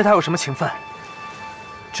的不是对他有什么情分，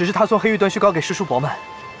只是他送黑玉断续膏给师叔伯们。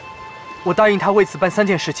我答应他为此办3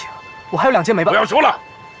件事情，我还有2件没办。不要说了，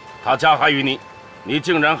他加害于你，你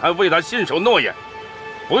竟然还为他信守诺言，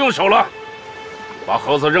不用守了，把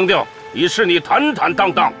盒子扔掉，以示你坦坦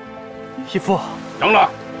荡荡。义父，扔了，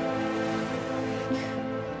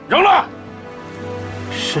扔了。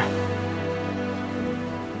是。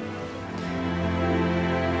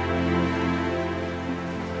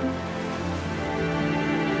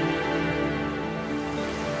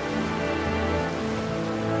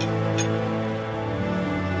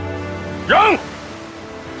扔！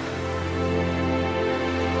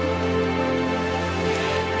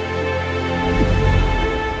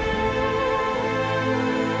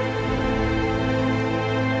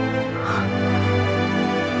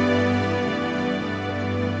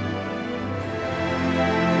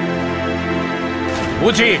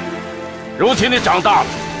无忌，如今你长大了，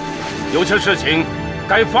有些事情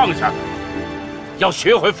该放下的，要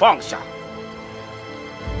学会放下。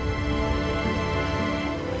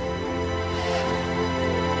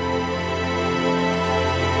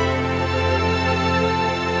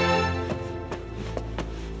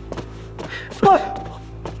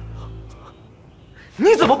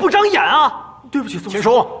你怎么不长眼啊？对不起，宋秦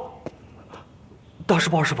叔，大师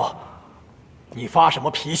傅，二师傅，你发什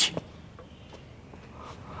么脾气？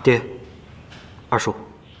爹，二叔，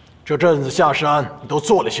这阵子下山你都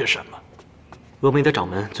做了些什么？峨眉的掌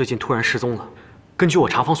门最近突然失踪了。根据我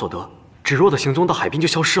查访所得，芷若的行踪到海滨就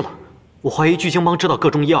消失了。我怀疑巨鲸帮知道个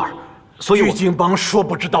中一二，所以巨鲸帮说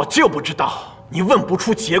不知道就不知道，你问不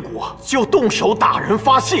出结果就动手打人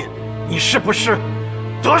发泄，你是不是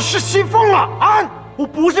得失心疯了啊？我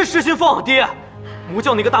不是失心疯，爹。魔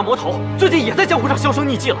教那个大魔头最近也在江湖上销声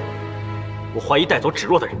匿迹了。我怀疑带走芷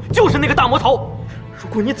若的人就是那个大魔头。如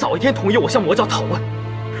果你早一天同意我向魔教讨问，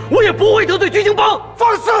我也不会得罪巨鲸帮。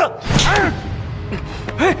放肆！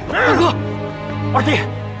哎，大哥，二弟，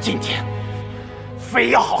今天非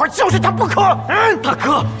要好好教训他不可。大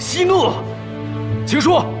哥，息怒。秦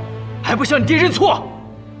叔，还不向你爹认错？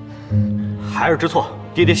孩儿知错，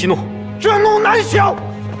爹爹息怒。这怒难消。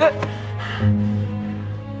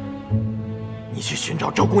你去寻找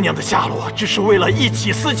周姑娘的下落，只是为了一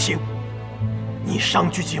己私情。你伤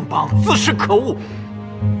巨鲸帮，自是可恶，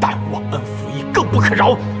但忘恩负义更不可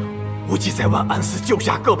饶。无忌在万安寺救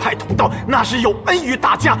下各派同道，那是有恩于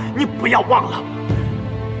大家，你不要忘了，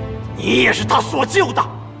你也是他所救的。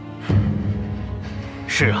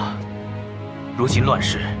是啊，如今乱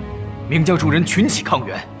世，明教诸人群起抗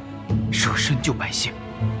元，舍身救百姓。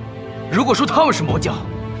如果说他们是魔教，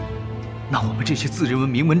那我们这些自认为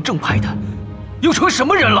名门正派的，又成什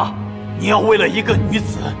么人了？你要为了一个女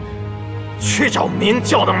子去找明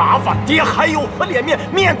教的麻烦，爹还有何脸面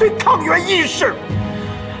面对抗元义士？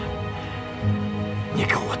你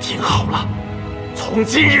给我听好了，从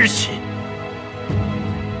今日起，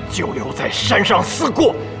就留在山上思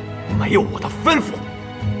过，没有我的吩咐，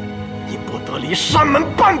你不得离山门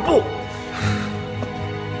半步。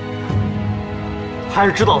孩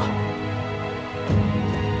儿知道了。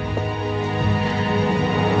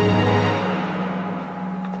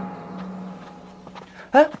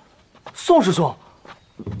哎，宋师兄，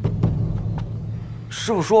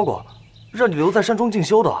师傅说过，让你留在山中静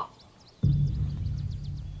修的。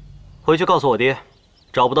回去告诉我爹，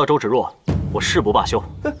找不到周芷若，我誓不罢休。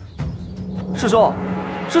师兄，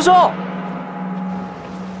师兄！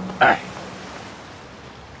哎，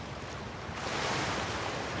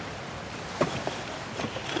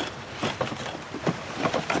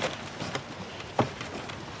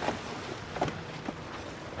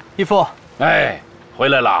义父，哎，回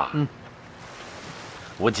来了。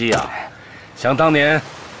无忌啊，想当年，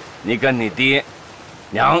你跟你爹、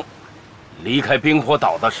娘离开冰火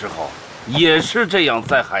岛的时候，也是这样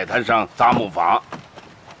在海滩上扎木筏。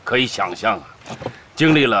可以想象啊，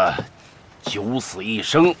经历了九死一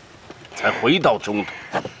生，才回到中土，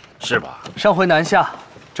是吧？上回南下，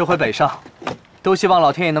这回北上，都希望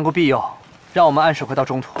老天爷能够庇佑，让我们按时回到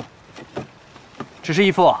中土。只是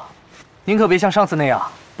义父，您可别像上次那样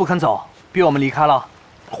不肯走，逼我们离开了。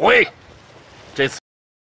回，这次。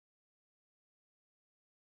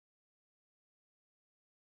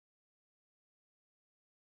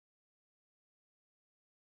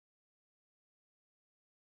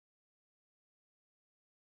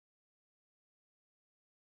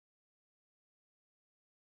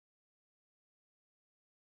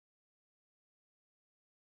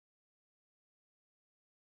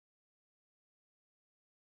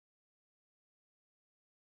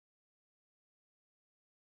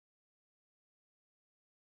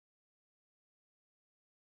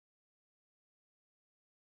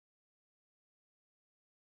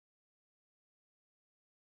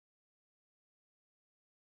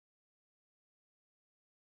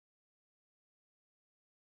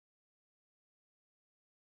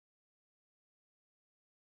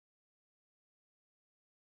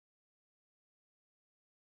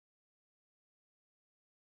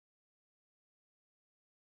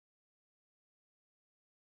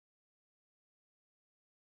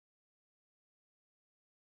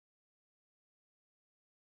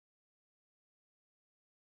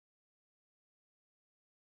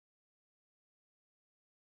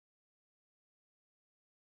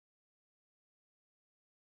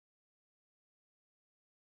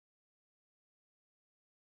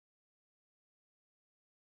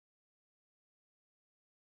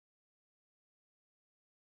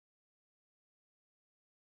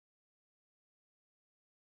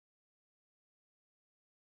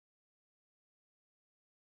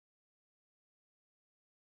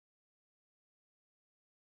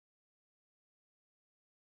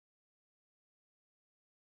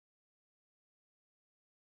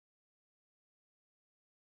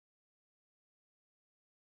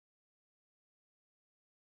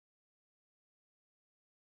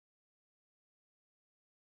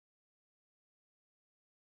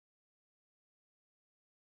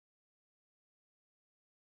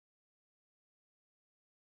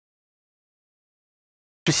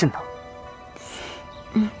知信呢。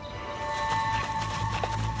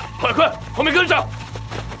快，后面跟上！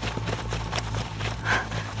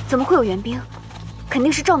怎么会有援兵？肯定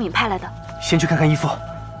是赵敏派来的。先去看看义父，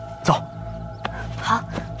走。好。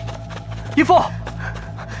义父，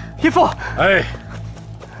义父！哎，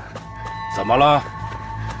怎么了？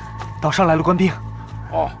岛上来了官兵。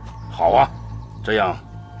哦，好啊，这样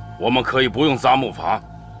我们可以不用砸木筏，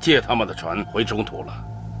借他们的船回中土了。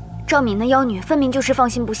赵敏那妖女分明就是放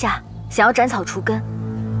心不下，想要斩草除根。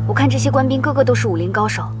我看这些官兵个个都是武林高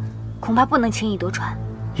手，恐怕不能轻易得船。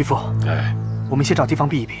义父，哎，我们先找地方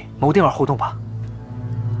避一避，谋定而后动吧。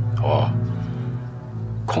哦，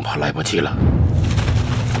恐怕来不及了。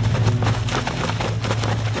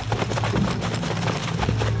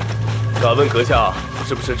敢问阁下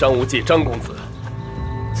是不是张无忌张公子？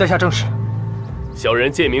在下正是。小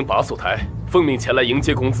人借名拔素台，奉命前来迎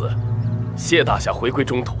接公子，谢大侠回归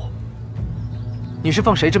中土。你是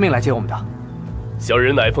奉谁之命来接我们的？小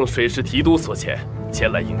人乃奉水师提督所遣，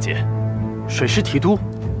前来迎接。水师提督？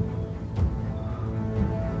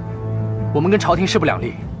我们跟朝廷势不两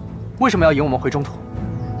立，为什么要迎我们回中土？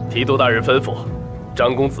提督大人吩咐，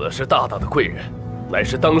张公子是大大的贵人，乃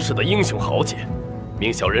是当世的英雄豪杰，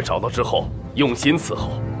命小人找到之后用心伺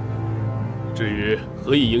候。至于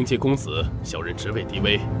何以迎接公子，小人职位低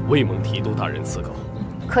微，未蒙提督大人赐狗。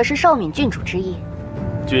可是少敏郡主之意，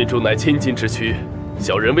郡主乃千金之躯，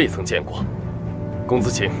小人未曾见过。公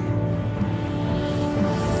子请。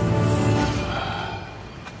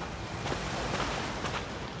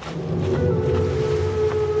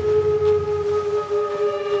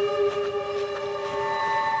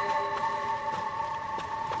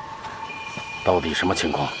到底什么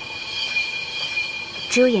情况？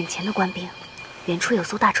只有眼前的官兵，远处有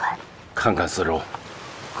艘大船。看看四周，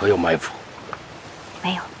可有埋伏？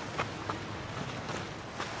没有。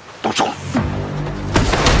动手！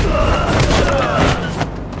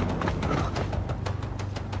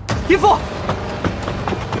义父，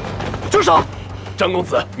住手！张公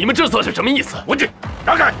子，你们这算是什么意思？文俊，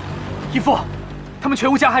让开！义父，他们全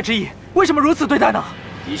无加害之意，为什么如此对待呢？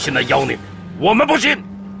你信那妖孽，我们不信。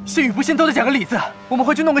信与不信都得讲个理字，我们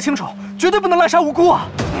回去弄个清楚，绝对不能滥杀无辜啊！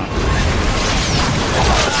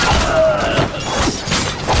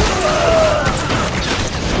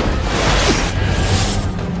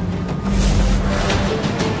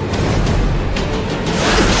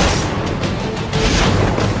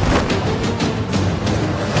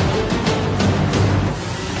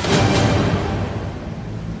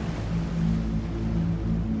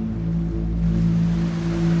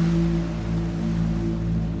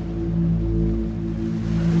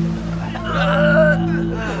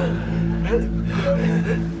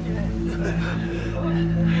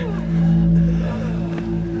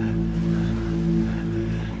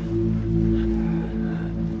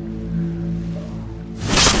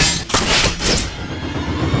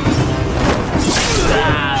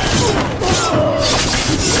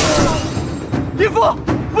义父，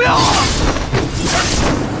不要啊！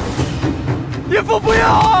义父，不要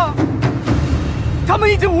啊！他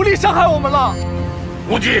们已经无力伤害我们了。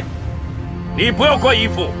无忌，你不要怪义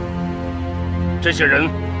父，这些人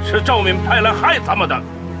是赵敏派来害咱们的，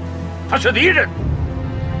他是敌人，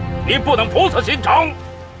你不能菩萨心肠。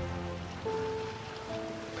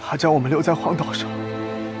他将我们留在荒岛上，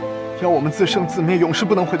要我们自生自灭，永世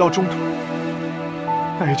不能回到中土。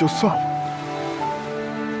那也就算了，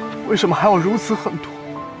为什么还要如此狠毒，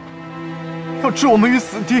要置我们于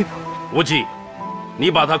死地呢？无忌，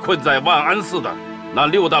你把他困在万安寺的那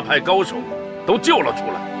6大派高手都救了出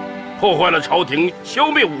来，破坏了朝廷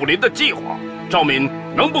消灭武林的计划，赵敏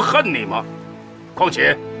能不恨你吗？况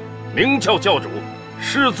且，明教教主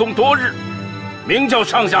失踪多日，明教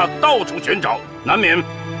上下到处寻找，难免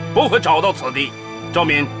不会找到此地。赵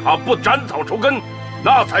敏他不斩草除根，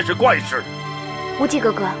那才是怪事。无忌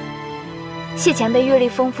哥哥，谢前辈阅历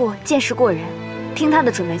丰富，见识过人，听他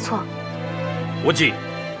的准没错。无忌，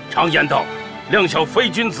常言道，量小非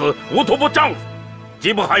君子，无图不丈夫。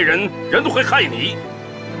既不害人，人会害你。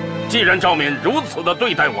既然赵敏如此的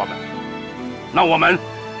对待我们，那我们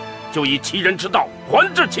就以其人之道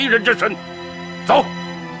还治其人之身。走，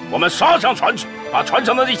我们杀上船去，把船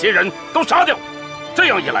上的那些人都杀掉。这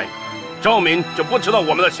样一来，赵敏就不知道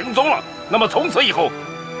我们的行踪了。那么从此以后，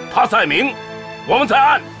他在明，我们在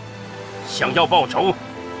暗，想要报仇，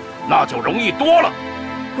那就容易多了。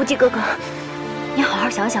无忌哥哥，你好好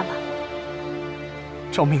想想吧。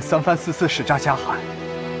赵敏3番4次使诈加害，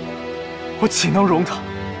我岂能容他？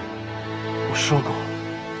我说过，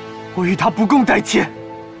我与他不共戴天。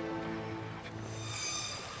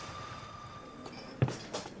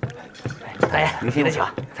大爷，您先坐，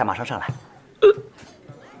菜马上上来。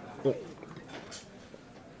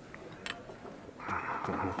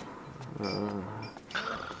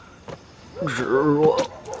芷若，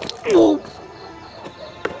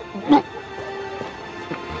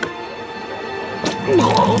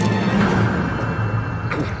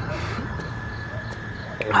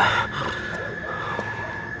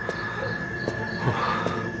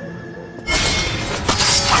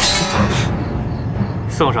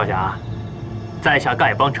宋少侠，在下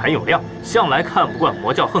丐帮陈有亮，向来看不惯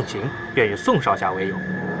魔教横行，便与宋少侠为友。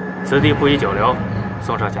此地不宜久留，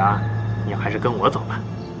宋少侠，你还是跟我走吧。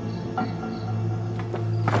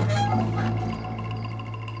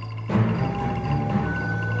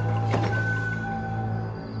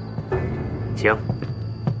请。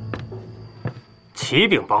启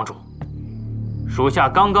禀帮主，属下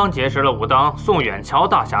刚刚结识了武当宋远桥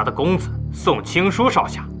大侠的公子宋青书少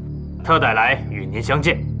侠，特带来与您相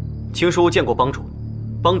见。青书见过帮主，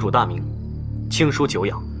帮主大名青书久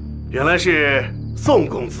仰。原来是宋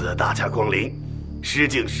公子大驾光临，失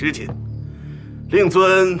敬失敬。令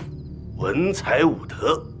尊文才武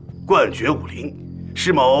德，冠绝武林，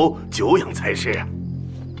是某久仰才师啊。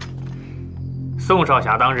宋少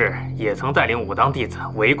侠当日也曾带领武当弟子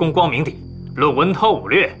围攻光明顶，论文韬武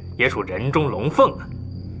略，也属人中龙凤啊。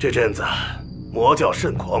这阵子魔教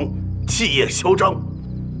甚狂，气焰嚣张，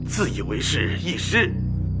自以为是一师，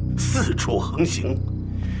四处横行。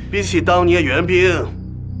比起当年援兵，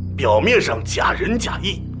表面上假仁假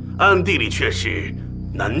义，暗地里却是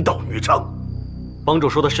男盗女娼。帮主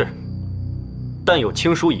说的是，但有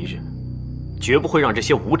青书一日，绝不会让这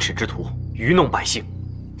些无耻之徒愚弄百姓。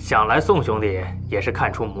想来宋兄弟也是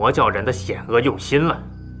看出魔教人的险恶用心了。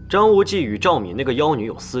张无忌与赵敏那个妖女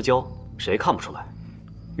有私交，谁看不出来？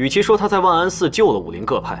与其说他在万安寺救了武林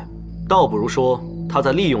各派，倒不如说他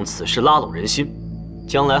在利用此事拉拢人心，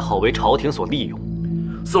将来好为朝廷所利用。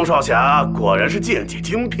宋少侠果然是见解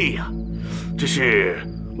精辟呀！只是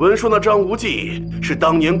闻说那张无忌是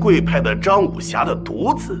当年贵派的张武侠的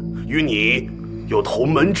独子，与你有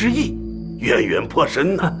同门之谊，渊源颇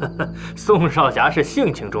深呐。宋少侠是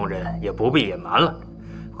性情中人，也不必隐瞒了，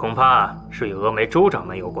恐怕是与峨眉州掌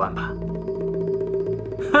门有关吧。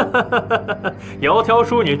窈窕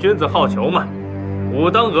淑女，君子好逑嘛。武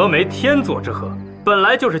当峨眉天作之合，本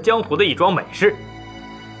来就是江湖的一桩美事。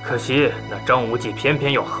可惜那张无忌偏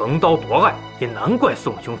偏要横刀夺爱，也难怪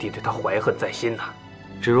宋兄弟对他怀恨在心呐。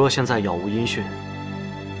芷若现在杳无音讯，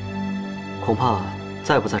恐怕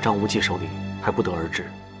在不在张无忌手里还不得而知。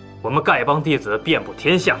我们丐帮弟子遍布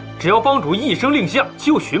天下，只要帮主一声令下，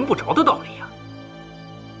就寻不着的道理呀。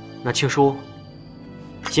那青书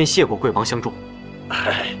先谢过贵帮相助。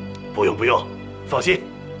哎，不用不用，放心。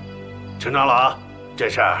陈长老，这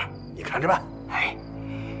事儿你看着办。哎，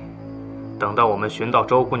等到我们寻到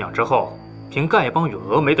周姑娘之后，凭丐帮与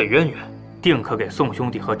峨眉的渊源，定可给宋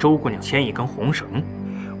兄弟和周姑娘牵一根红绳。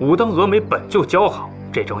武当峨眉本就交好，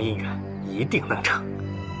这桩姻缘一定能成。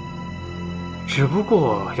只不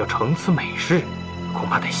过要成此美事，恐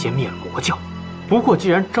怕得先灭了魔教。不过既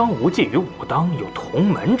然张无忌与武当有同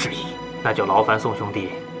门之谊，那就劳烦宋兄弟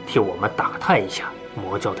替我们打探一下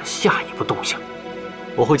魔教的下一步动向。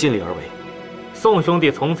我会尽力而为。宋兄弟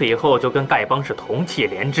从此以后就跟丐帮是同气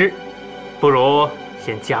连枝，不如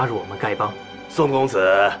先加入我们丐帮。宋公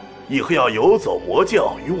子以后要游走魔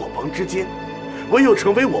教与我帮之间，唯有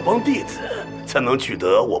成为我帮弟子，才能取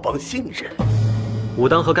得我帮信任。武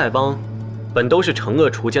当和丐帮本都是惩恶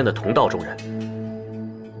除奸的同道中人，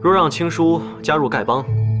若让青书加入丐帮，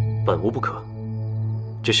本无不可。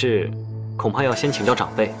只是恐怕要先请教长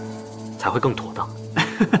辈，才会更妥当。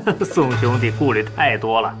宋兄弟顾虑太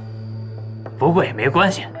多了，不过也没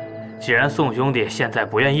关系。既然宋兄弟现在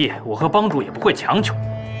不愿意，我和帮主也不会强求。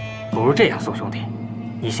不如这样，宋兄弟，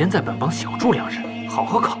你先在本帮小住2日，好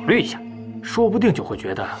好考虑一下，说不定就会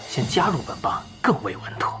觉得先加入本帮更为稳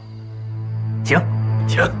妥。请，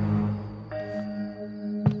请。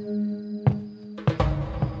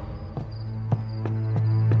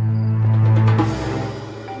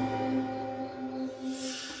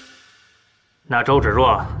那周芷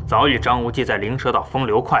若早与张无忌在灵蛇岛风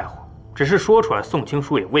流快活，只是说出来宋青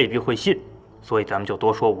书也未必会信，所以咱们就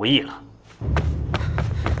多说无益了。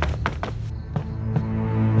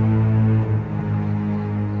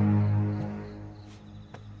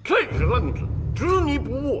真是愣子，执迷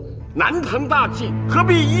不悟，难成大器，何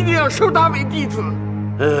必一定要收他为弟子？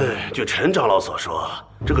据陈长老所说，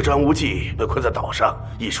这个张无忌被困在岛上，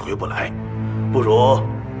一时回不来，不如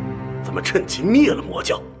咱们趁机灭了魔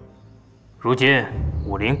教。如今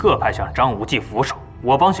武林各派向张无忌俯首，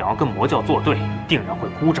我帮想要跟魔教作对，定然会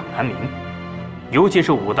孤掌难鸣。尤其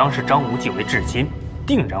是武当视张无忌为至亲，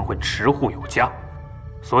定然会持护有加。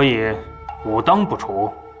所以武当不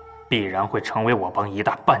除，必然会成为我帮一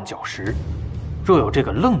大绊脚石。若有这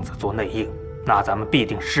个愣子做内应，那咱们必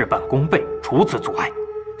定事半功倍，除此阻碍。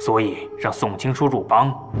所以让宋青书入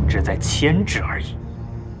帮，只在牵制而已。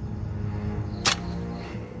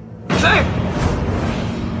来！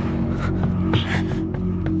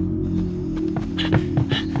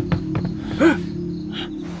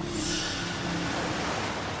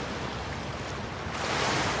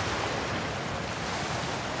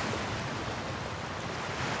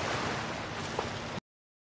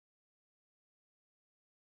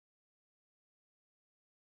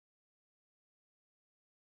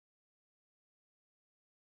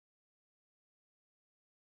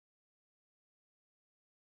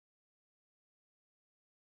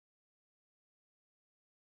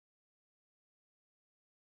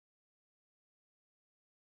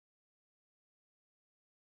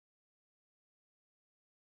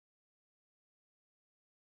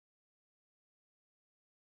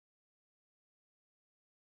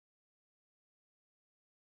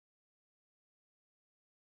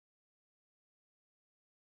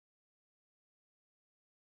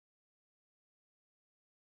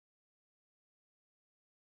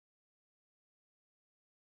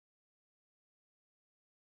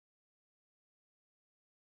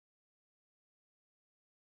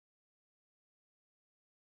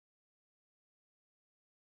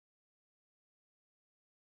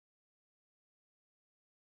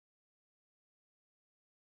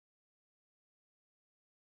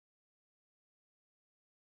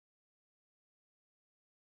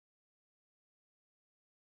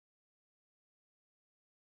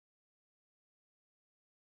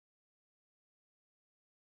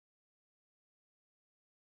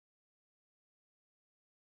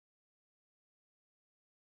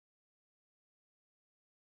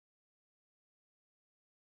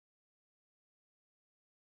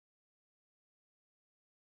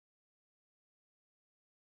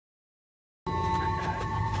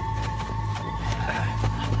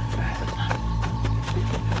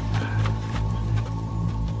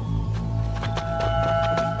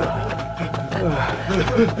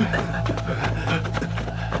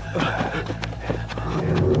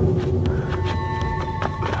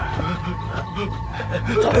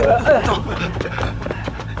走！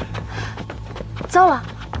糟了！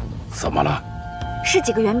怎么了？是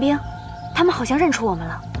几个援兵，他们好像认出我们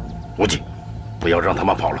了。无忌，不要让他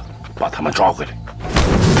们跑了，把他们抓回来。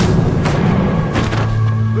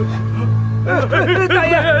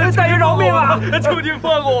大爷饶命啊！求您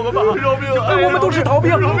放过我们吧！饶命啊！我们都是逃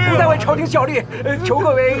兵，不再为朝廷效力，求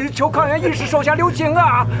各位抗元义士手下留情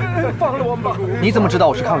啊！放了我们吧！你怎么知道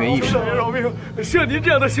我是抗元义士？饶命！像您这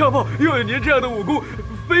样的相貌，又有您这样的武功，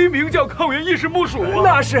非明教抗元义士莫属啊！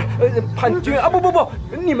那是叛军啊！不，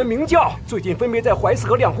你们明教最近分别在淮泗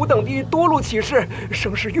和两湖等地多路起事，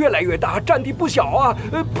声势越来越大，占地不小啊，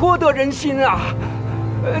颇得人心啊！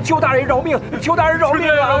求大人饶命！求大人饶命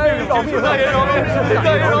啊！饶命！大爷饶命！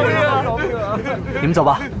大爷饶命啊！饶命啊！你们走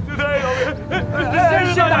吧。大爷饶命！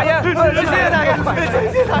谢谢大爷！谢谢大爷！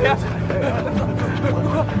谢谢大爷！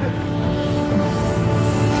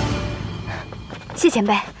谢前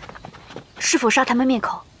辈，是否杀他们灭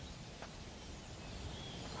口？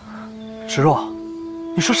芷若，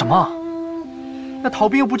你说什么？那逃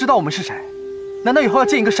兵又不知道我们是谁，难道以后要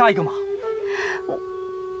见一个杀一个吗？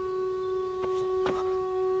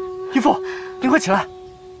义父，您快起来！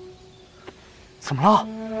怎么了？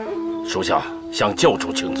属下向教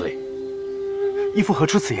主请罪。义父何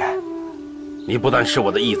出此言？你不但是我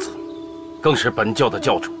的义子，更是本教的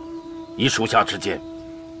教主。以属下之见，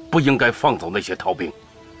不应该放走那些逃兵，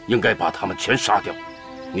应该把他们全杀掉。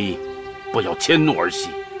你不要迁怒儿媳。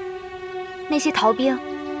那些逃兵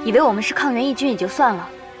以为我们是抗元义军也就算了，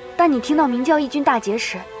但你听到明教义军大捷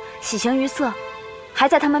时，喜形于色，还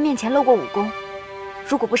在他们面前露过武功。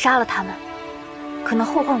如果不杀了他们，可能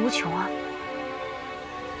后患无穷啊！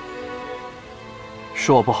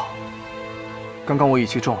是我不好，刚刚我语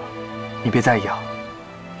气重了，你别在意啊。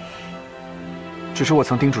只是我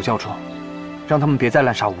曾叮嘱教众，让他们别再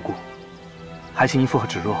滥杀无辜，还请义父和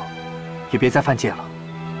芷若也别再犯戒了，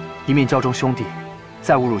以免教中兄弟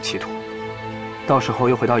再误入歧途，到时候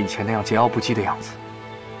又回到以前那样桀骜不羁的样子。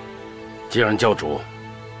既然教主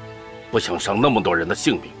不想伤那么多人的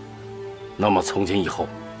性命，那么从今以后，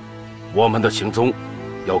我们的行踪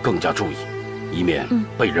要更加注意，以免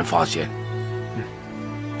被人发现。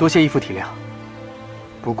多谢义父体谅。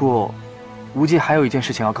不过，无忌还有一件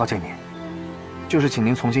事情要告诫您，就是请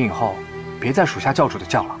您从今以后别再属下教主的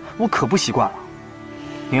叫了，我可不习惯了。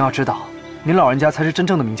您要知道，您老人家才是真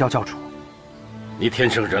正的明教教主。你天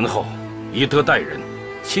生仁厚，以德待人，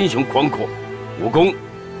心胸宽阔，武功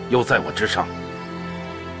又在我之上。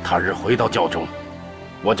他日回到教中，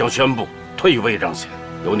我将宣布退位让贤。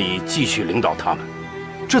由你继续领导他们。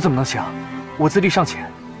这怎么能行？我资历尚浅，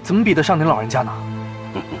怎么比得上您老人家呢？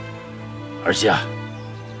儿媳啊，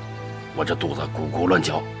我这肚子咕咕乱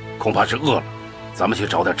叫，恐怕是饿了。咱们去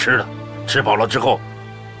找点吃的，吃饱了之后，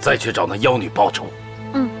再去找那妖女报仇。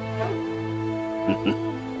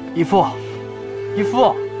义父，义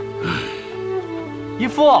父，义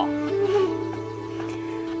父。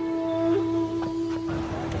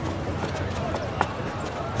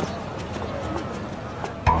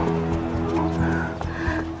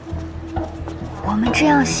我们这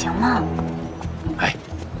样行吗？哎，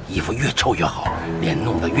衣服越臭越好，脸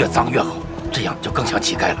弄得越脏越好，这样就更像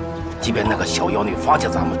乞丐了。即便那个小妖女发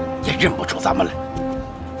现咱们，也认不出咱们来。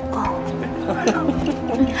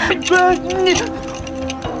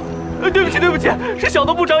对不起，对不起，是小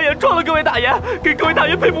的不长眼撞了各位大爷，给各位大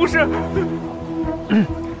爷赔不是。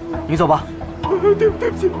你走吧。对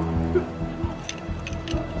不起。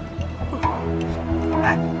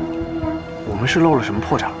哎，我们是漏了什么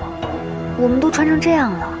破绽了吗？我们都穿成这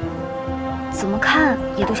样了，怎么看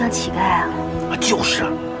也都像乞丐啊！就是，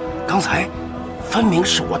刚才分明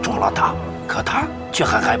是我撞了他，可他却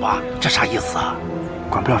还害怕，这啥意思啊？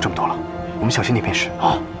管不了这么多了，我们小心点便是。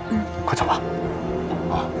啊，快走吧。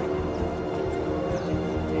啊。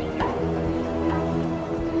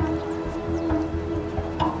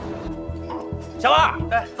小二，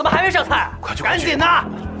怎么还没上菜？快去，赶紧的！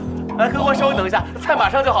客官稍微等一下，菜马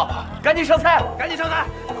上就好，赶紧上菜，赶紧上菜！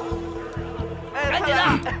赶紧的！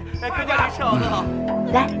客官您吃好喝好。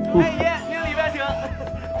来，爷，您里边请。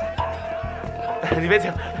里边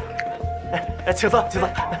请。请坐，请坐。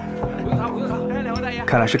不用吵，不用吵。两位大爷。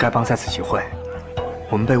看来是丐帮在此集会，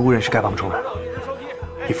我们被误认是丐帮中人了。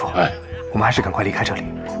义父，我们还是赶快离开这里，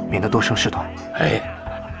免得多生事端。哎，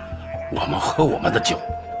我们喝我们的酒，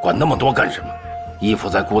管那么多干什么？义父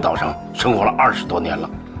在孤岛上生活了20多年了，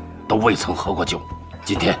都未曾喝过酒。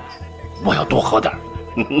今天我要多喝点。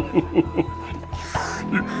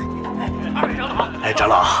哎，长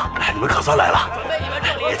老，你们可算来了。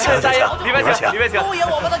请，里边请，里边请。恭迎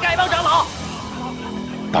我们的丐帮长老。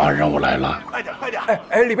当然让我来了。快点，快点。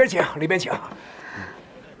哎，里边请，里边请。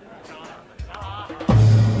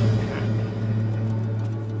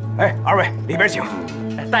哎，二位里边请。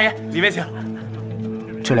大爷，里边请。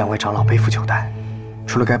这2位长老背负9代，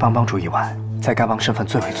除了丐帮帮主以外，在丐帮身份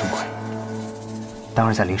最为尊贵。当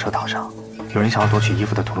日在灵蛇岛上，有人想要夺取义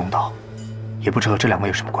父的屠龙刀，也不知和这2位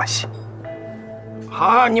有什么关系。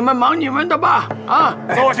好，你们忙你们的吧。啊，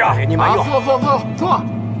坐下，你慢用。坐。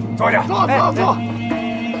坐下。坐。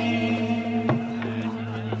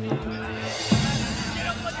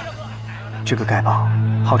这个丐帮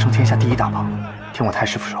号称天下第1大帮，听我太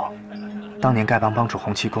师傅说，当年丐帮帮主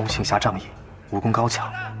洪七公行侠仗义，武功高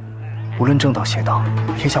强，无论正道邪道，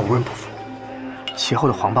天下无人不服。其后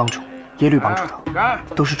的黄帮主、耶律帮主等，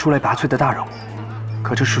都是出类拔萃的大人物。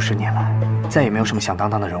可这数十年来，再也没有什么响当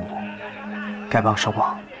当的人物。丐帮声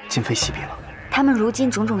望今非昔比了。他们如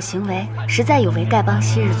今种种行为，实在有违丐帮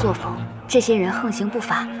昔日作风。这些人横行不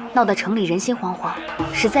法，闹得城里人心惶惶，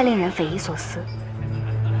实在令人匪夷所思。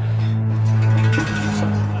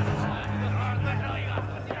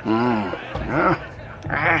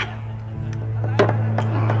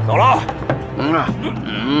走了。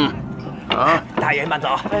大爷慢走，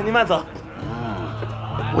您慢走。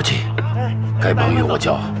无忌，丐帮与我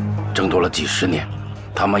教争夺了几10年，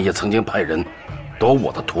他们也曾经派人夺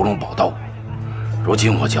我的屠龙宝刀。如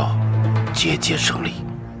今我教节节胜利，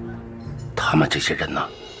他们这些人呢，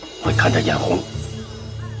会看着眼红。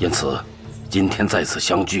因此，今天在此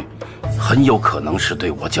相聚，很有可能是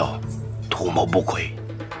对我教图谋不轨。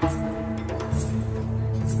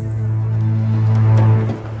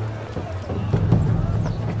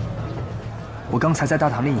我刚才在大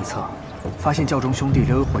堂另一侧发现教中兄弟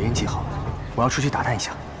留有火焰记号，我要出去打探一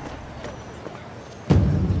下。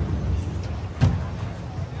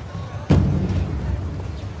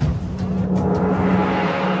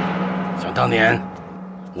想当年，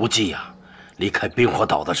无忌呀，离开冰火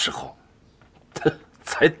岛的时候，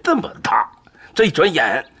才这么大，这一转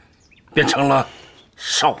眼，变成了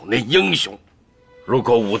少年英雄。如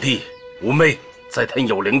果五弟、五妹在天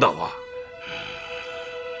有灵的话，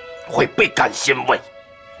会倍感欣慰。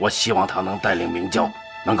我希望他能带领明教，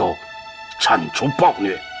能够铲除暴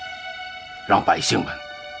虐，让百姓们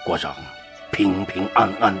过上平平安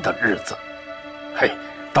安的日子。嘿，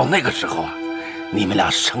到那个时候啊，你们俩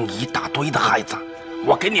生一大堆的孩子，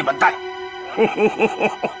我给你们带。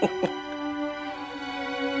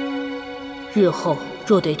日后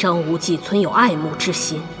若对张无忌存有爱慕之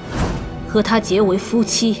心，和他结为夫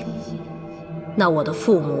妻，那我的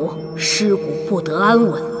父母尸骨不得安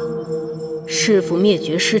稳。师父灭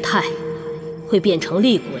绝师太，会变成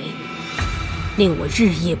厉鬼，令我日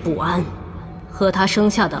夜不安，和他生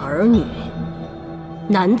下的儿女，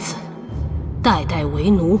男子代代为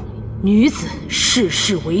奴，女子世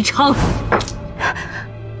世为娼。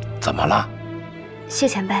怎么了？谢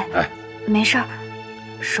前辈。哎，没事儿，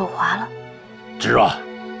手滑了。芝若，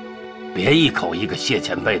别一口一个谢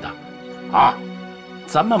前辈的，啊，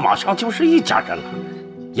咱们马上就是一家人了，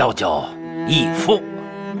要叫义父，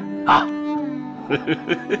啊。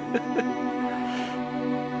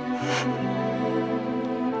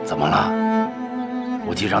怎么了？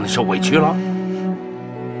无忌让你受委屈了？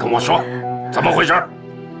跟我说，怎么回事？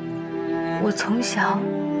我从小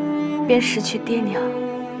便失去爹娘，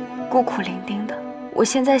孤苦伶仃的。我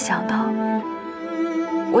现在想到，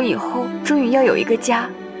我以后终于要有一个家，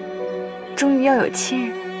终于要有亲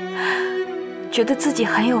人，觉得自己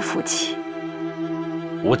很有福气。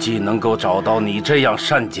无忌能够找到你这样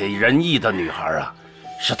善解人意的女孩啊，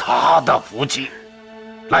是他的福气。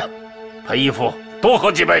来，陪义父多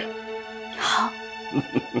喝几杯。好。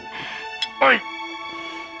哎。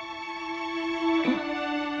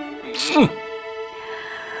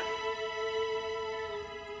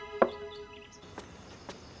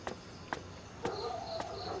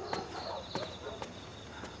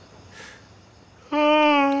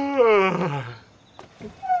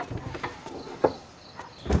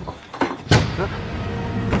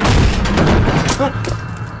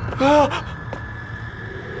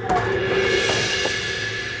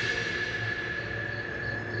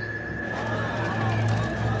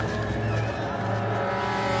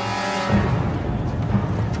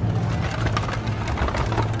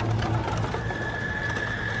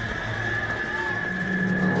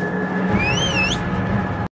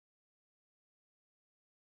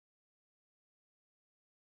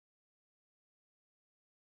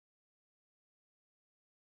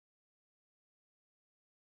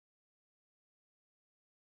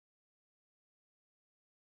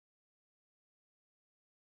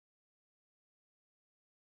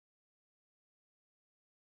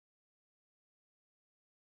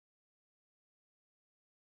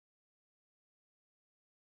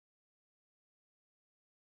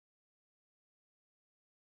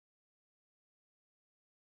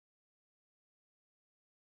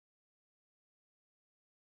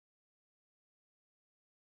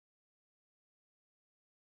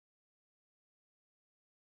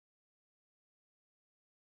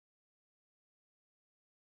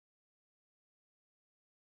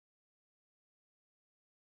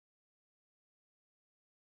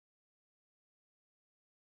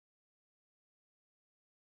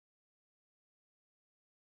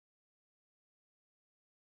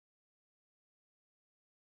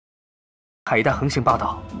海一旦横行霸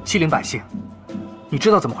道，欺凌百姓，你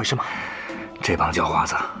知道怎么回事吗？这帮叫花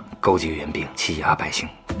子勾结援兵，欺压百姓，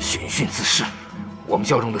循训滋事。我们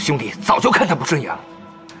教中的兄弟早就看他不顺眼了。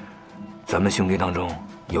咱们兄弟当中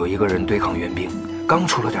有一个人对抗援兵，刚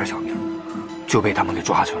出了点小名，就被他们给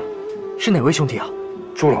抓去了。是哪位兄弟啊？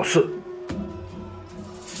朱老四。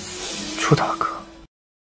朱大哥。